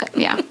 But,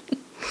 yeah.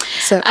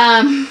 So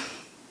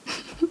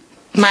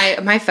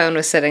my phone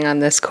was sitting on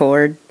this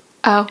cord,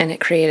 Oh. and it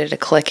created a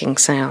clicking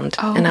sound.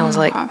 And I was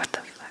like, Oh. what the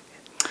fuck?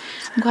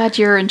 I'm glad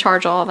you're in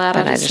charge of all that.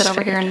 But I I just just sit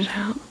over here figured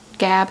and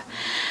gab.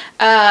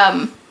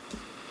 I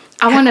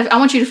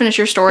want you to finish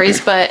your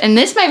stories, and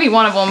this may be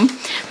one of them.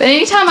 But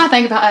anytime I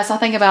think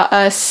about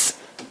us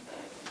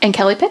and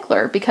Kelly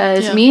Pickler,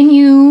 because me and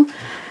you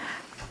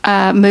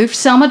moved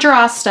Selma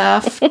Dry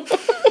stuff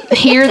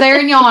here, there,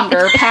 and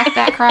yonder, packed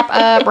that crap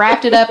up,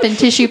 wrapped it up in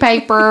tissue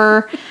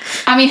paper.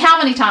 I mean, how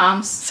many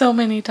times? So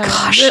many times.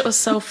 Gosh. It was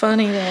so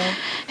funny, though.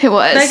 It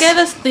was. They gave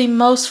us the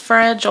most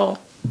fragile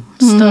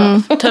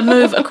stuff to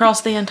move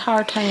across the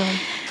entire town.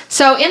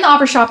 So in the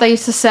opera shop, they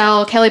used to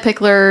sell Kelly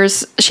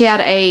Pickler's. She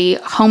had a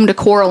home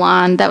decor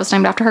line that was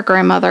named after her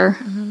grandmother.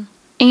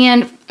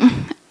 And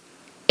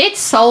it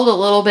sold a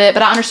little bit,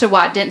 but I understood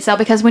why it didn't sell,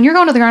 because when you're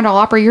going to the Grand Ole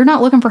Opry, you're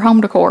not looking for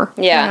home decor.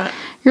 Yeah. Right.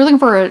 You're looking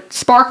for a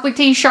sparkly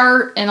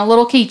t-shirt and a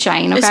little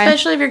keychain, okay?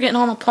 Especially if you're getting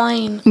on a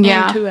plane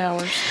Yeah. in 2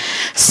 hours.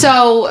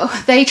 So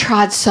they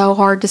tried so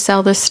hard to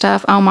sell this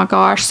stuff. Oh my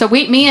gosh. So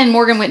me and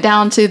Morgan went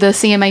down to the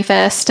CMA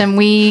Fest, and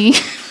we...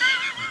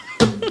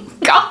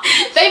 God,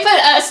 they put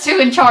us two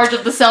in charge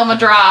of the Selma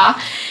Dry,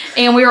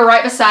 and we were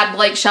right beside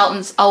Blake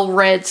Shelton's Old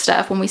Red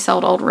stuff when we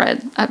sold Old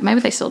Red.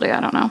 Maybe they still do, I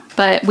don't know.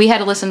 But we had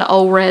to listen to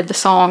Old Red, the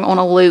song, on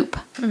a loop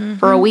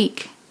for a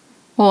week.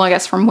 Well, I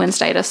guess from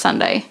Wednesday to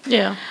Sunday.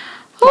 Yeah.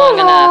 Long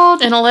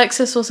enough. And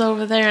Alexis was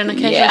over there, and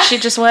occasionally Yeah.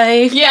 she'd just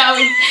wave. Yeah,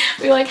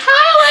 we were like,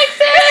 hi,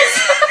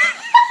 Alexis!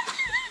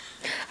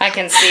 I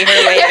can see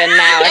her waving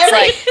now. It's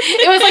like,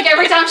 It was like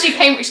every time she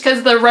came,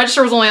 because the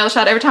register was on the other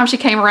side, every time she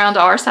came around to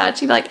our side,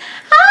 she'd be like,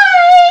 hi!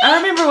 I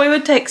remember we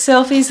would take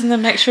selfies and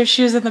then make sure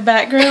she was in the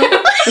background.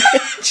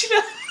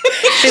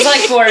 she's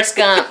like Forrest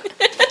Gump.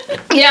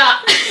 Yeah.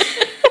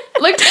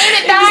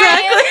 Lieutenant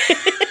Diane.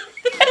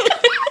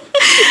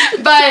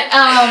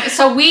 But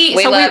so we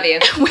love you.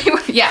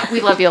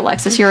 We love you,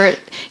 Alexis.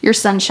 You're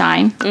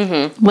sunshine.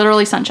 Mm-hmm.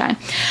 Literally sunshine.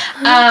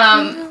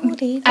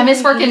 I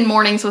miss working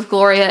mornings with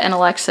Gloria and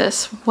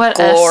Alexis. What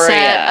a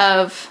set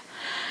of.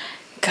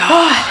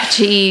 God,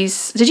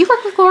 jeez. Did you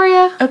work with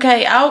Gloria?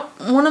 Okay,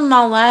 one of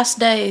my last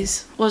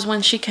days was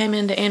when she came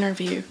in to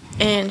interview.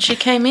 And she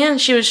came in,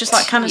 she was just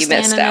like kind of You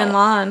missed standing in out.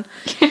 line.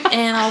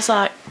 And I was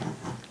like,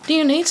 do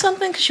you need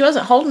something? Because she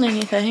wasn't holding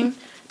anything.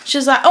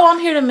 She's like, oh, I'm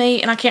here to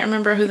meet. And I can't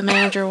remember who the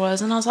manager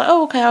was. And I was like,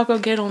 oh, okay, I'll go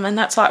get them. And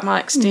that's like my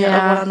extent of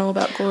what I know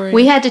about Gloria.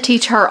 We had to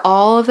teach her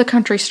all of the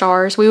country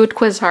stars. We would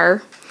quiz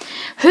her.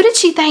 Who did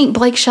she think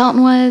Blake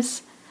Shelton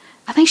was?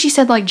 I think she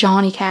said like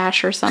Johnny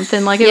Cash or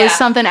something. Like it was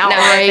something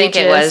outrageous. No, I think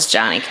it was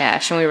Johnny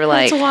Cash, and we were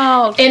like, That's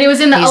wild. And it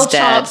was in the He's old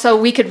shop, dead. so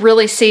we could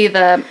really see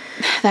that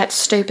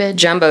stupid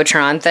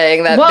Jumbotron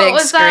thing, that what big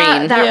was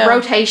screen. that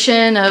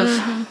rotation of.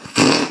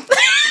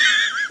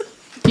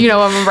 You know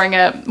what I'm gonna bring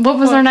up? What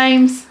was their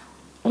names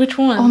Which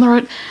one? on the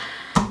road?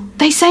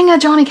 They sang a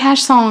Johnny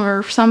Cash song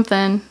or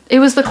something. It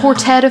was the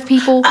quartet of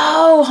people.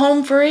 Oh,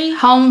 Home Free?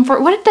 Home for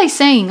what did they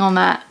sing on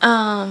that?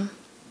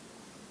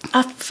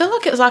 I feel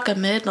like it was like a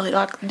medley,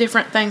 like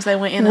different things they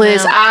went in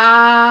Liz, and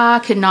out. I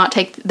could not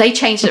take. They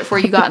changed it before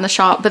you got in the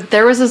shop, but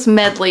there was this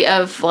medley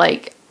of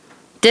like.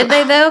 Did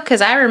they though?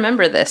 Because I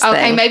remember this Okay,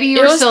 thing. maybe you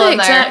It were was still the in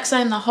there. exact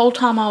same the whole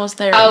time I was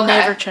there. Okay. It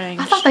never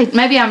changed. I thought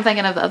maybe I'm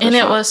thinking of the other And it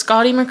shop. was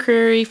Scotty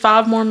McCreery,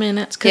 5 more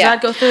minutes. Because Yeah. I'd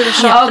go through the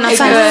shop and I'd Okay,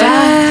 say,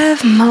 good.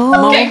 5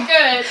 more Okay,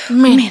 good.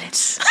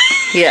 minutes.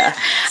 Yeah.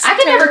 I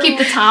could never keep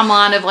the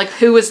timeline of like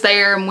who was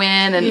there and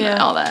when and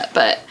all that.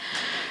 But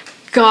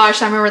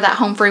gosh, I remember that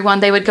home free one.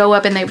 They would go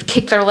up and they would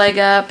kick their leg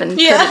up and put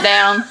it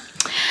down.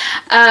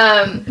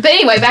 But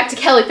anyway, back to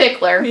Kelly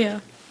Pickler. Yeah.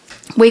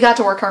 We got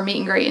to work her meet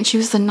and greet, and she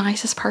was the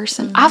nicest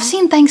person. I've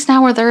seen things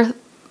now where they're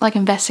like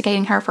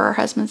investigating her for her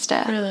husband's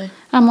death. Really?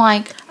 I'm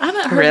like, I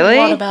haven't heard a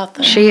lot about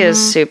that. She is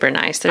super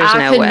nice. There's no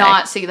way. I could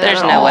not see that. There's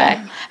at no all.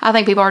 way. I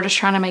think people are just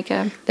trying to make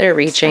a. They're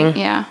reaching.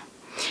 Yeah.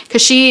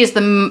 Because she is the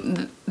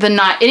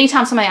night.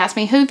 Anytime somebody asks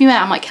me, who have you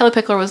met? I'm like, Kelly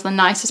Pickler was the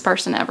nicest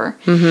person ever.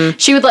 Mm-hmm.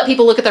 She would let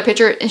people look at their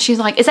picture, and she's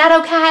like, is that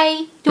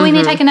okay? Do we need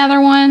to take another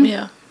one?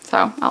 Yeah.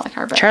 So I like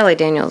her better. Charlie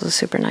Daniels is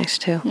super nice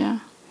too. Yeah.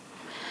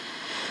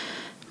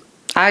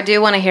 I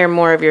do want to hear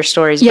more of your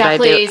stories, Yeah, but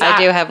please. I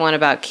do have one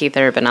about Keith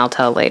Urban. I'll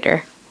tell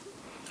later.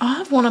 I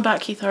have one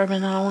about Keith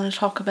Urban that I want to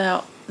talk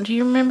about. Do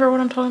you remember what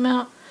I'm talking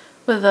about?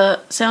 With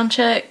the sound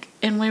check,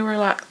 and we were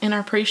like in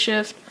our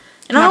pre-shift.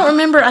 And I don't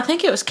remember, I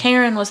think it was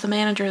Karen was the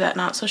manager that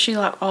night, so she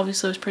like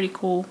obviously was pretty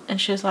cool. And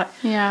she was like,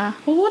 Yeah.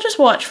 well, we'll just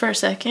watch for a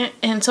second.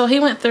 And so he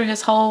went through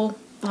his whole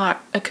like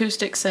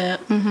acoustic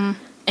set. Mm-hmm.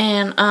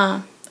 And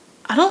I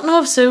don't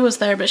know if Sue was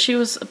there, but she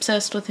was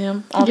obsessed with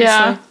him, obviously.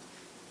 Yeah.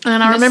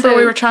 And I Miss remember Sue.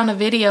 we were trying to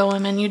video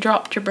him, and you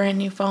dropped your brand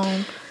new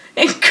phone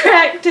and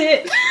cracked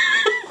it.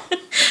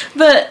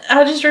 But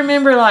I just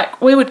remember,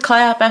 like, we would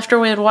clap after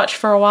we had watched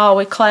for a while.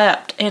 We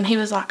clapped, and he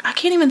was like, I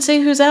can't even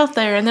see who's out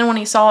there. And then when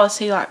he saw us,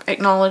 he, like,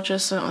 acknowledged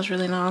us, and it was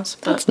really nice.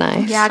 But That's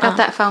nice. Yeah, I got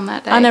that phone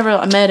that day. I never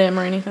like, met him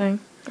or anything.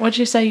 What'd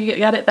you say? You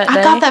got it that day?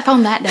 I got that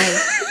phone that day.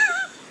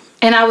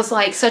 And I was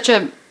like such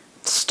a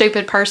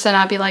stupid person.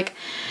 I'd be like,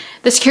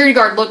 the security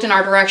guard looked in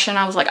our direction.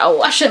 I was like,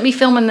 oh, I shouldn't be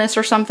filming this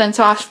or something.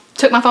 So I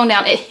took my phone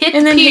down. It hit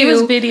And the then he pew,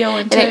 was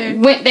videoing, and it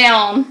too. went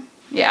down.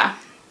 Yeah.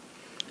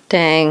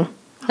 Dang.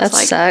 That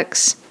like-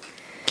 sucks.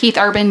 Keith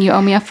Urban, you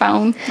owe me a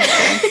phone.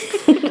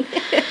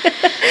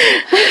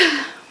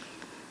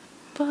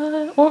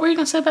 But what were you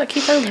going to say about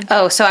Keith Urban?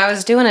 Oh, so I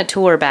was doing a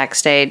tour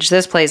backstage.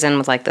 This plays in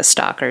with like the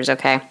stalkers,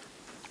 okay?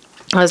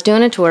 I was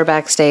doing a tour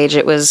backstage.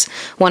 It was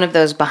one of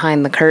those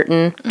behind the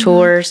curtain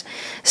tours.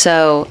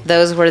 So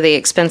those were the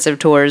expensive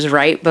tours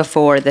right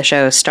before the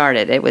show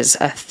started. It was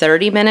a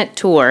 30-minute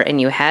tour,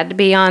 and you had to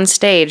be on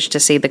stage to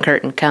see the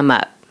curtain come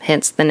up.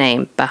 Hence the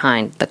name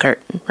Behind the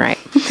Curtain, right?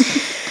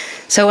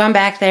 So I'm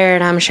back there,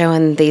 and I'm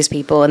showing these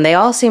people, and they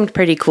all seemed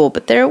pretty cool.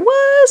 But there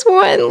was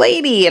one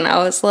lady, and I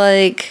was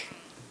like,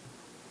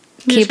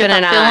 keeping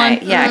an eye.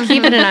 Yeah,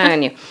 keeping an eye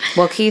on you.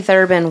 Well, Keith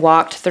Urban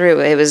walked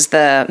through. It was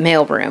the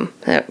mailroom.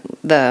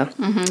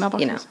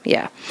 You know,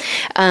 yeah.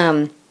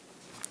 And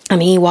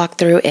he walked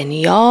through, and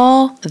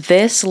y'all,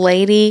 this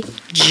lady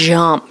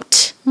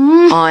jumped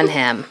on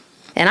him.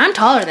 And I'm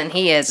taller than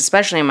he is,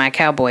 especially in my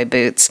cowboy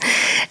boots.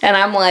 And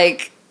I'm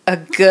like a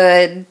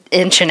good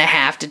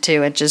 1.5 to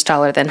 2 inches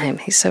taller than him.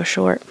 He's so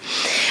short.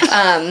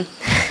 Side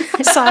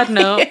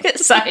note.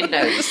 Side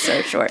note, he's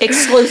so short.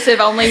 Exclusive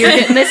only. You're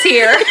getting this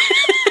here.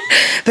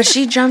 But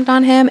she jumped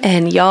on him,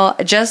 and y'all,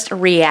 just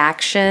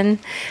reaction.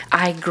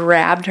 I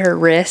grabbed her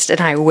wrist and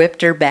I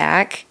whipped her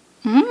back.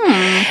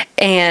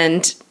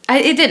 And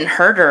it didn't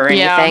hurt her or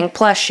anything. Yeah.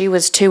 Plus, she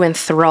was too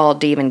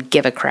enthralled to even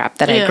give a crap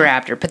that I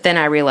grabbed her. But then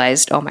I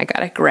realized, oh my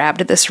God, I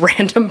grabbed this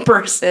random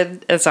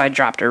person. And so I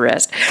dropped her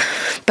wrist.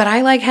 But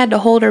I like had to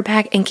hold her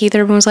back. And Keith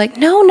Urban was like,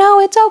 no,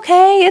 it's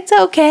okay. It's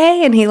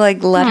okay. And he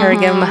like let her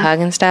give him a hug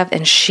and stuff.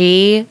 And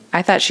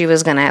I thought she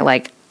was going to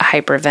like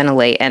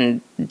hyperventilate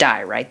and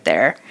die right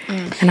there.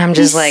 And I'm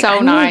just He's like, so I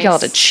nice. need y'all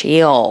to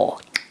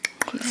chill.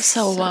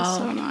 So wild.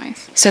 So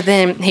nice. So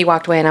then he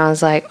walked away, and I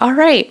was like, all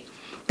right,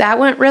 that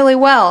went really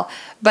well.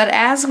 But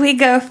as we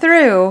go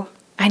through,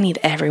 I need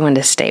everyone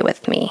to stay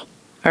with me,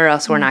 or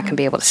else we're not going to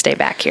be able to stay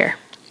back here.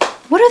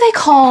 What do they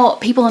call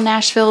people in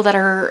Nashville that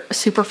are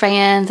super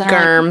fans? And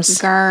Germs. Are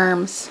like,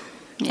 Germs.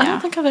 I Yeah.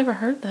 don't think I've ever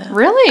heard that.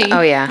 Really? Oh,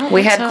 yeah.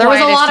 We had so. quite There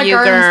was a lot of few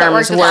Germs that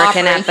worked germs at the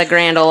working Opry. at the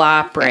Grand Ole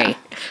Opry.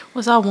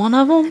 Was I one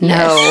of them?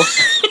 No.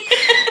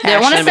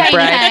 Didn't want to say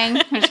Brag.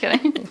 anything. I'm just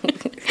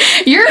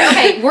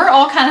kidding. We're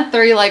all kind of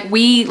three. Like,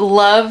 we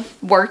love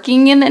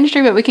working in the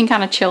industry, but we can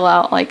kind of chill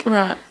out. Like,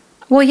 Right.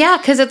 Well, yeah,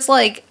 because it's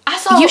like,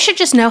 saw- you should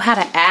just know how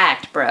to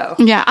act, bro.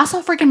 yeah, I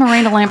saw freaking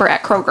Miranda Lambert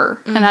at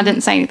Kroger, and I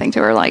didn't say anything to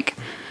her. Like,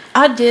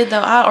 I did,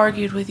 though. I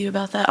argued with you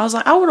about that. I was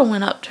like, I would have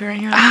went up to her,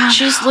 and you're like,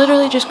 she's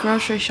literally just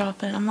grocery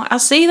shopping. I'm like, I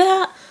see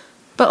that,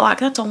 but, like,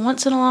 that's a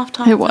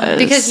once-in-a-lifetime It was.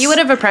 Because you would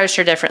have approached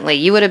her differently.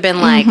 You would have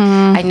been like,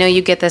 I know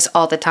you get this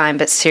all the time,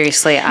 but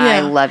seriously, I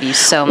Yeah. love you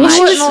so Well, much.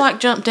 she wouldn't have, like,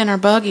 jumped in her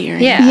buggy or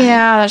anything. Yeah.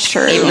 yeah, that's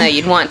true. Even though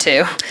you'd want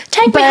to.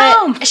 Take me But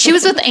home. she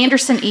was with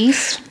Anderson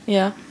East,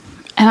 Yeah.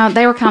 and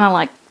they were kind of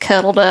like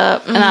cuddled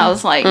up, and I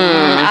was like,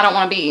 I don't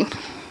want to be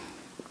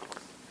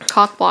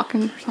cock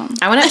blocking or something.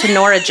 I went up to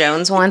Nora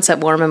Jones once at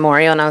War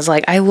Memorial, and I was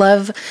like, I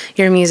love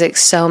your music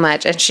so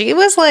much. And she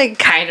was like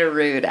kind of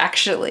rude,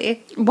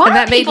 actually. Why and are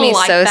that made people me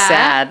like so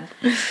that?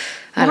 sad.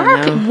 I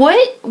don't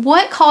know.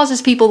 What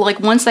causes people, like,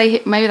 once they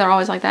hit, maybe they're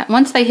always like that,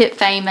 once they hit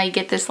fame, they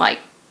get this, like,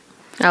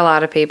 A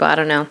lot of people, I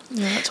don't know.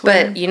 Yeah, that's But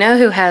weird. you know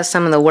who has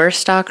some of the worst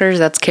stalkers?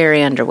 That's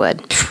Carrie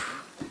Underwood.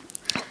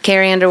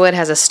 Carrie Underwood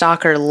has a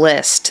stalker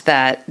list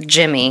that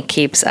Jimmy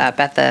keeps up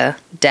at the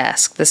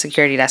desk, the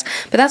security desk.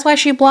 But that's why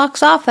she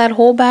blocks off that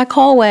whole back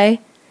hallway.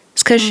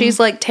 It's because she's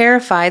like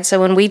terrified. So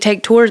when we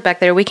take tours back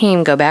there, we can't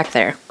even go back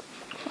there.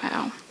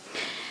 Wow.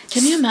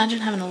 Can you imagine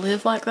having to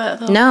live like that,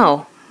 though?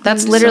 No,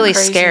 that's so literally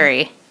crazy.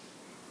 scary.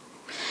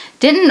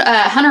 Didn't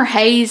Hunter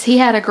Hayes, he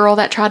had a girl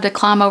that tried to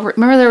climb over.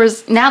 Remember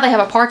now they have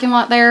a parking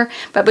lot there,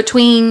 but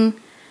between,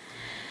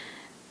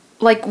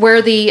 like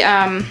where the,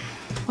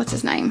 what's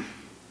his name?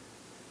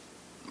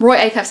 Roy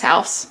Acuff's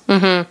house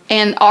and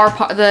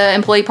the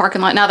employee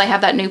parking lot. Now they have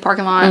that new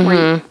parking lot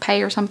where you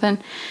pay or something.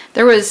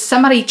 There was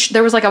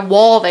like a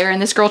wall there, and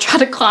this girl tried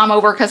to climb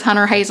over because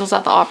Hunter Hayes was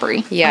at the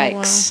Opry.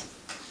 Yikes.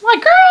 I'm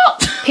like,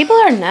 girl! People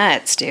are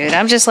nuts, dude.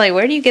 I'm just like,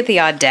 where do you get the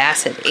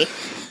audacity?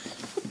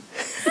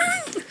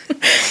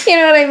 You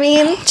know what I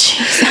mean?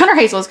 Jeez. Hunter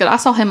Hayes was good. I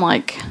saw him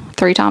like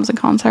 3 times in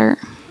concert.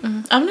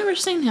 I've never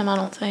seen him, I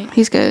don't think.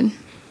 He's good.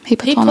 He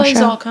puts He on a plays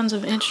show. all kinds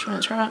of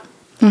instruments, right?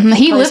 He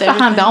plays lived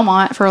behind everything.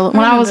 Belmont for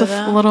when I was a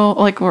remember that. little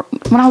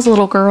when I was a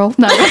little girl.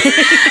 No, when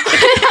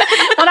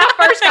I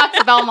first got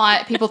to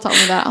Belmont, people told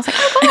me that. I was like,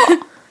 oh,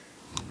 cool.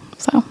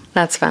 So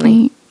That's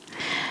funny.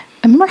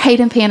 I remember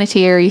Hayden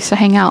Panettiere used to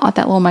hang out at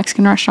that little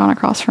Mexican restaurant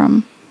across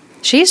from.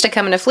 She used to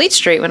come into Fleet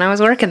Street when I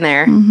was working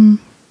there.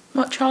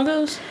 What,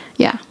 Chagos?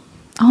 Yeah,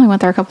 I only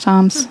went there a couple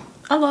times.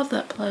 I love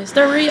that place.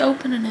 They're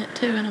reopening it,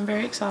 too, and I'm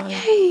very excited.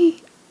 Hey,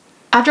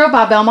 I drove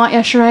by Belmont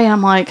yesterday, and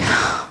I'm like,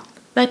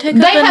 They take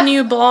They up a have-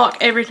 new block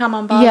every time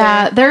I'm by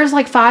yeah, there. there's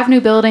like 5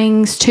 new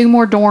buildings, 2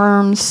 more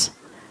dorms,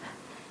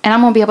 and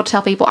I'm gonna be able to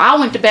tell people I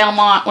went to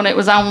Belmont when it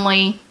was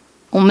only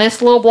on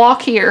this little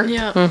block here.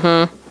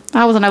 Yeah.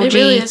 I was an OG. It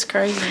really is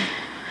crazy.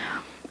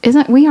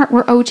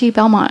 We're OG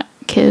Belmont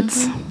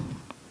kids.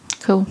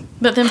 Cool.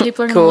 But then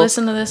people are going to Cool.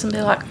 listen to this and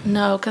be like,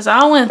 no, because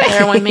I went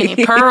there when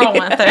Minnie Pearl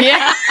went there.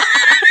 Yeah.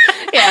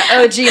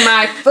 Yeah, OG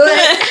my foot.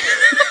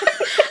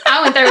 I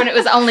went there when it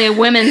was only a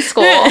women's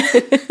school.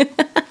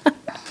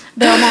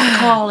 Belmont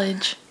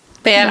College.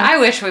 Man, I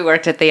wish we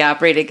worked at the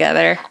Opry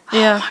together.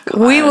 Yeah.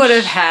 We would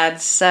have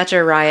had such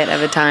a riot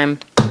of a time.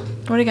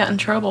 Would have got in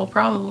trouble,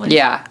 probably.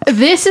 Yeah.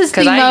 This is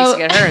the Because I used most.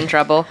 to get her in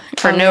trouble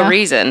for Oh, no yeah.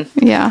 reason.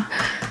 Yeah.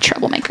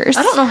 Troublemakers.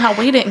 I don't know how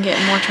we didn't get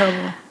in more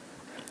trouble.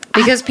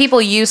 Because people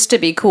used to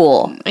be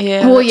cool.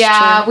 Yeah. Well, that's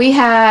yeah,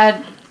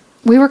 true.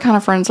 we were kind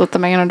of friends with the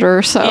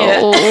manager, so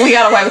Yeah. we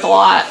got away with a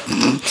lot.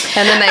 And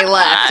then they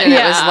left, and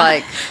it was Yeah.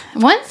 like,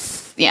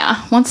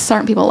 Once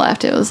certain people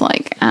left, it was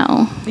like,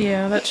 oh,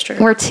 Yeah, that's true.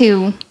 we're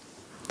too.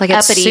 like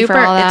it's Uppity super. for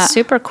all that. It's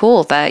super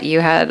cool that you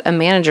had a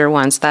manager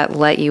once that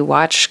let you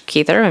watch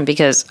Keith Urban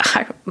because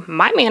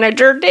my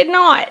manager did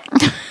not.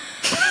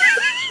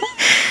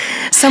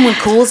 Someone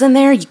cool's in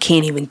there, you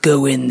can't even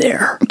go in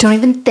there. Don't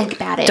even think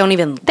about it. Don't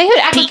even. They would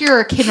act like you're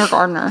a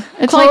kindergartner.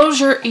 It's Close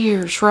your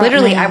ears right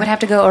Literally, now. I would have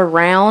to go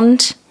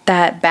around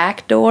that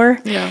back door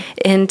Yeah.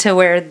 into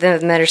where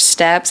there's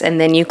steps, and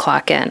then you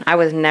clock in. I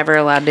was never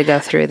allowed to go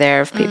through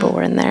there if people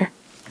were in there.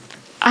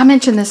 I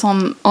mentioned this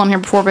on here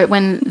before, but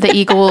when the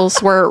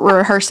Eagles were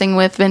rehearsing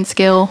with Vince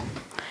Gill,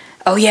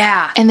 Oh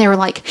yeah, and they were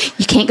like,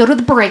 you can't go to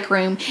the break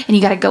room, and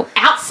you got to go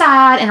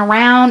outside and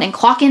around and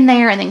clock in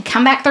there, and then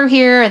come back through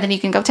here, and then you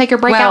can go take your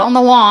break Well, out on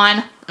the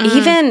lawn.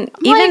 even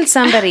Like-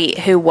 somebody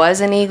who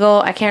was an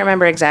Eagle, I can't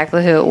remember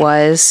exactly who it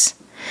was,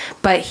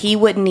 but he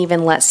wouldn't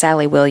even let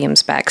Sally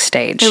Williams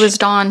backstage. It was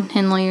Don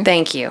Henley.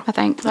 Thank you. I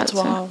think That's it.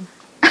 wild.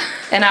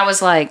 And I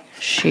was like,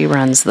 she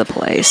runs the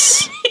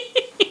place.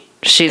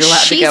 She's allowed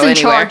She's to go in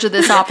anywhere. charge of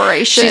this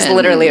operation. She's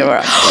literally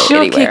allowed to go She'll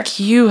anywhere. kick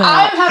you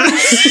I out. have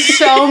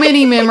so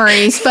many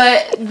memories,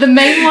 but the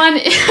main one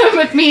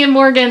with me and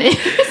Morgan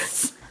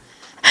is.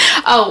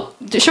 Oh,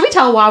 should we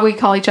tell why we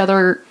call each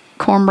other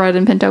cornbread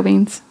and pinto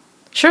beans?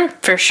 Sure,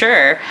 for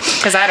sure.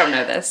 Because I don't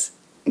know this.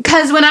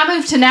 Because when I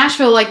moved to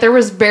Nashville, like, there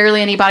was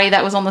barely anybody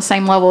that was on the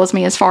same level as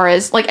me as far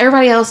as, like,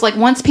 everybody else. Like,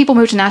 once people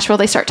move to Nashville,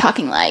 they start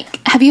talking, like,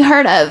 have you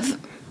heard of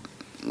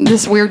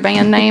this weird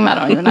band name? I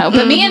don't even know.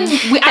 But me and...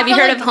 Have you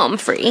heard of Home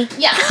Free?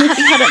 Yeah, have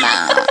you heard of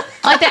that?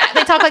 Like,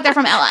 they talk like they're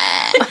from LA.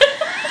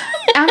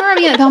 I remember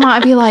being at Belmont,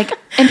 I'd be like...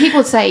 And people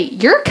would say,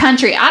 you're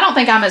country. I don't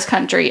think I'm as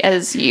country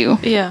as you.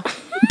 Yeah.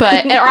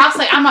 But... Or I was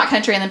like, I'm not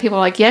country. And then people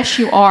are like, yes,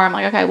 you are. I'm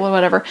like, okay, well,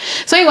 whatever.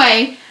 So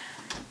anyway...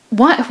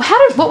 What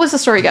was the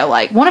story go?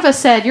 Like, one of us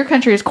said, your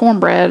country is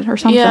cornbread or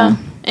something. Yeah.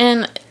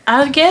 And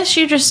I guess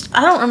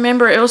I don't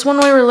remember. It was when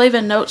we were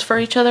leaving notes for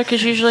each other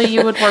because usually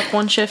you would work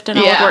one shift and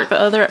I Yeah. would work the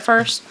other at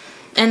first.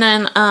 And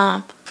then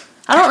I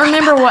don't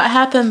remember what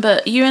happened,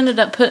 but you ended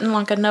up putting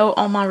like a note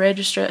on my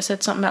register that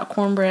said something about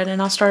cornbread,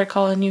 and I started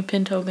calling you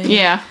pinto beans.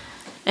 Yeah.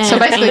 And So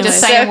basically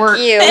just saying we're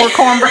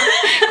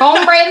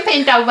cornbread and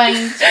pinto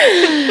beans.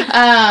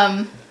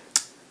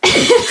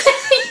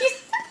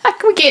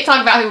 We can't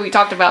talk about who we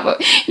talked about,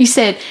 but you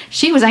said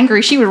she was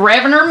angry. She was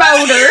revving her motor.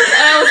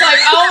 And I was like,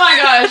 oh my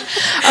gosh.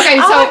 Okay,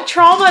 I so like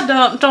trauma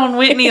dumped on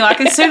Whitney.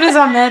 Like as soon as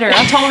I met her,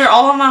 I told her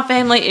all of my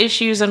family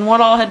issues and what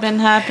all had been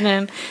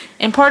happening.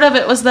 And part of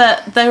it was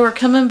that they were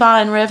coming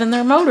by and revving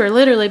their motor,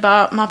 literally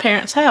by my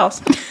parents'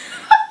 house.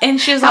 And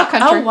she was How like,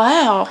 country. "Oh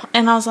wow!"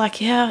 And I was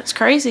like, "Yeah, it's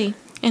crazy."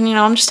 And,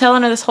 I'm just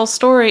telling her this whole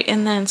story,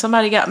 and then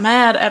somebody got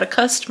mad at a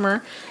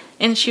customer,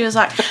 and she was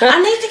like,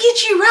 I need to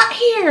get you right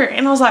here.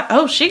 And I was like,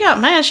 oh, she got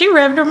mad. She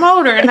revved her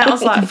motor. And that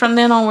was like, from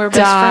then on, we're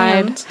best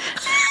friends.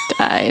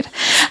 Died.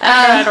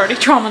 I'd already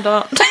trauma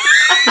dumped.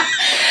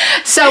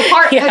 So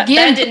That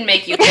again, didn't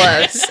make you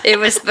close. It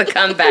was the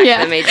comeback Yeah.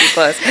 that made you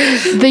close.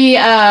 the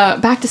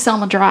back to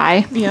Selma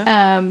Dry.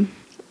 Yeah.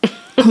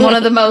 One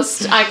of the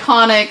most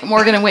iconic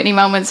Morgan and Whitney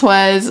moments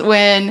was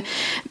when,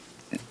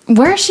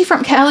 where is she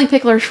from? Kelly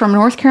Pickler's from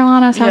North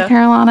Carolina, South Yeah.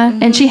 Carolina,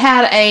 and she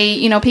had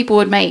people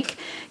would make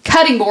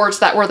cutting boards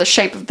that were the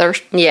shape of their.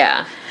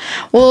 Yeah.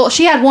 Well,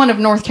 she had one of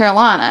North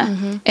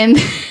Carolina, and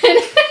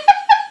then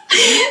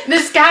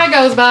this guy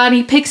goes by and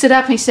he picks it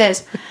up and he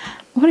says,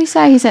 "What did he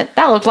say?" He said,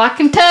 "That looks like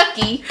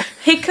Kentucky."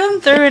 He come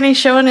through and he's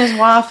showing his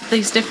wife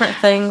these different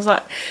things,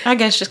 like, I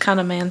guess just kind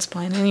of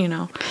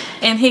mansplaining,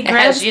 And he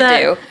grabs As you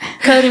that do.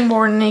 cutting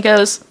board and he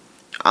goes,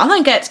 I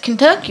think that's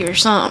Kentucky or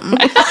something.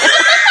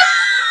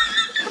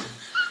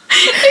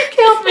 It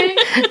killed me.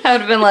 I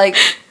would have been like,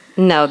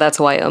 no, that's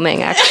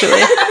Wyoming, actually.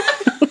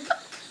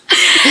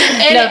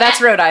 No,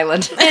 that's Rhode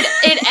Island.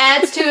 It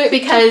adds to it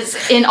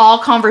because in all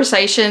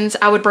conversations,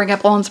 I would bring up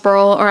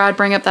Owensboro or I'd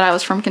bring up that I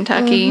was from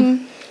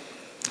Kentucky.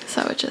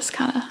 So it just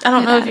kind of. I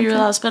don't know if you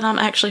realize, but I'm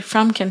actually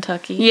from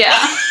Kentucky. Yeah.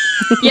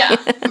 Yeah,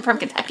 I'm from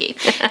Kentucky.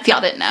 If y'all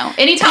didn't know.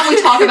 Anytime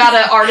we talk about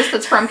an artist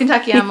that's from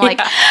Kentucky, I'm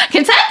like,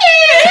 Kentucky!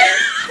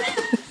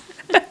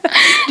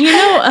 Do you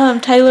know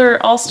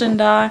Taylor Alston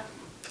Dye?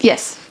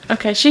 Yes.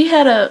 Okay, she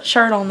had a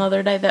shirt on the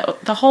other day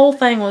that the whole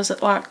thing was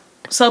like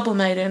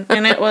sublimated,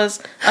 and it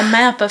was a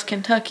map of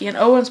Kentucky, and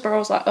Owensboro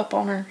was like up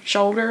on her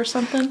shoulder or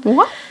something.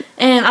 What?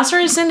 And I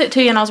started to send it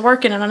to you, and I was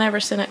working, and I never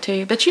sent it to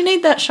you. But you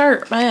need that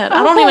shirt, bad.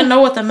 I don't even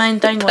know what the main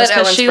thing was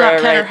because she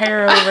like had her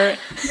hair over it.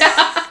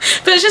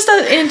 But it's just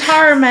an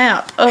entire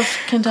map of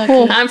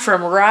Kentucky. I'm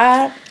from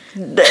right.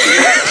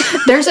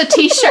 There's a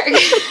t-shirt.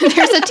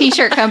 There's a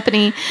t-shirt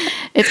company.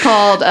 It's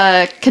called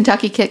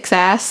Kentucky Kicks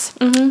Ass,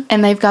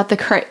 and they've got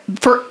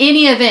for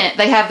any event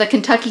they have the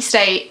Kentucky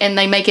State and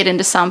they make it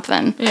into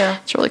something. Yeah,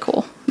 it's really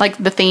cool. Like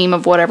the theme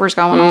of whatever's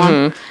going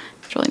on.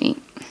 It's really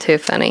neat. Too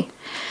funny.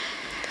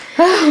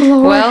 Oh,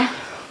 Lord. Well,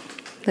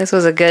 this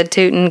was a good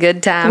tootin'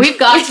 good time. We've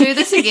got to do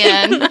this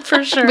again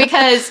for sure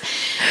because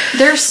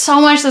there's so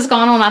much that's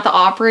gone on at the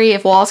Opry.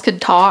 If walls could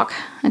talk,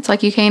 it's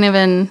like you can't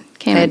even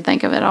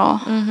think of it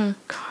all.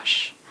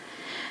 Gosh.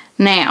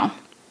 Now,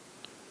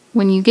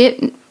 when you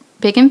get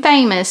big and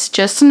famous,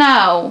 just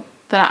know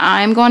that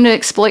I'm going to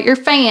exploit your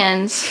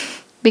fans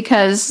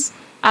because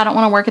I don't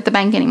want to work at the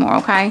bank anymore,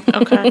 okay?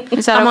 Okay.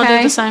 Is that I'm okay? going to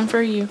do the same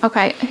for you.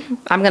 Okay.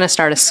 I'm going to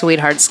start a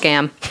sweetheart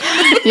scam.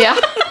 Yeah.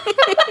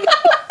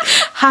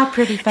 Hi,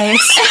 pretty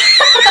face.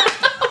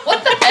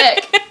 What the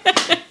heck?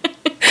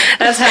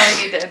 That's how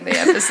we need to end the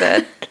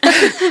episode.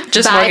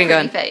 Just Bye, Morgan pretty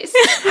going, face.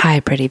 hi,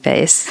 pretty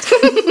face.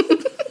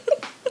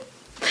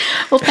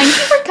 Well, thank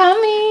you for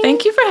coming.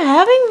 Thank you for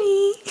having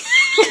me.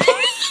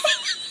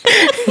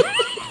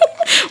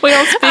 We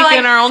all speak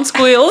in our own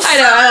squeals. I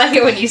know, I like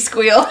it when you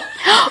squeal.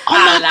 Oh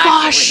my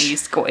gosh. When you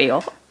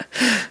squeal.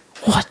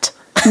 What?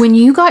 When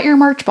you got your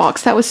merch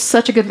box, that was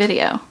such a good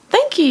video.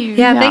 Thank you.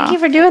 Yeah, thank you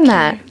for doing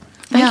that.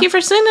 Thank you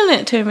for sending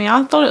it to me.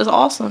 I thought it was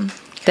awesome.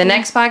 The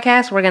next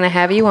podcast, we're going to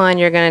have you on.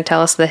 You're going to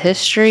tell us the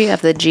history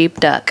of the Jeep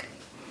Duck.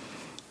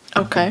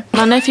 Okay.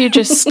 My nephew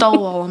just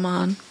stole all of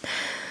mine.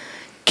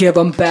 Give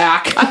them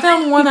back. I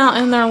found one out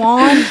in their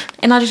lawn,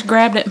 and I just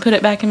grabbed it and put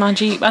it back in my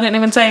Jeep. I didn't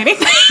even say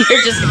anything.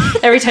 You're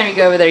just, every time you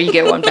go over there, you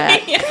get one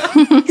back. You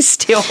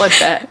steal one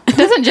back.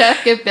 Doesn't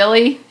Jeff give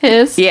Billy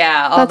his?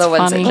 Yeah, all That's the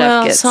ones funny. that Jeff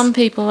Well, gets. some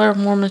people are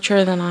more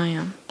mature than I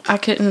am. I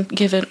couldn't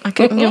give them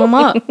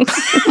up.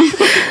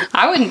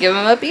 I wouldn't give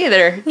them up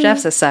either.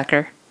 Jeff's a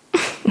sucker.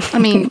 I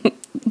mean,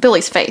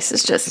 Billy's face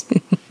is just,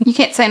 you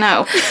can't say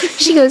no.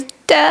 She goes,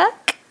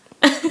 duck.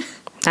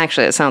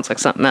 Actually, it sounds like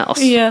something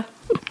else. Yeah.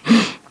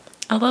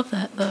 I love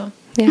that, though.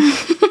 Yeah.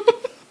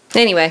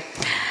 Anyway,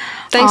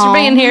 thanks for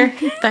being here.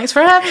 Thanks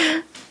for having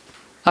me.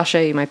 I'll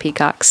show you my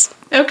peacocks.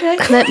 Okay.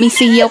 Let me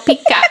see your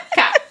peacock.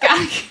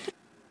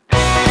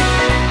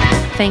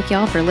 Thank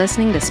y'all for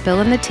listening to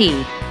Spillin' the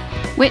Tea.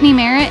 Whitney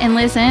Merritt and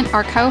Liz Ent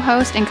are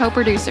co-hosts and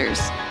co-producers.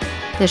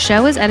 The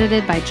show is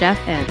edited by Jeff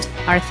Ent.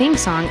 Our theme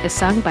song is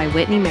sung by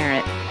Whitney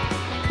Merritt.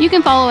 You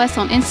can follow us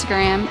on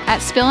Instagram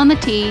at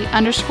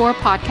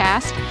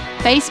 @spillinthetea_podcast,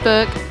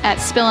 Facebook at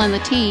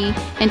 @spillinthetea,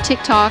 and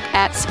TikTok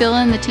at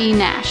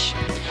 @spillinthetea_nash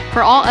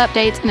for all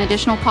updates and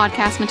additional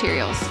podcast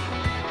materials.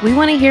 We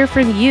want to hear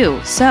from you,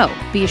 so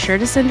be sure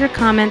to send your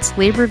comments,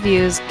 leave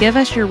reviews, give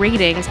us your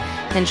ratings,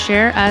 and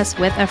share us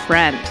with a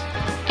friend.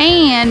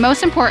 And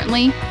most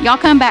importantly, y'all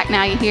come back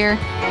now, you hear?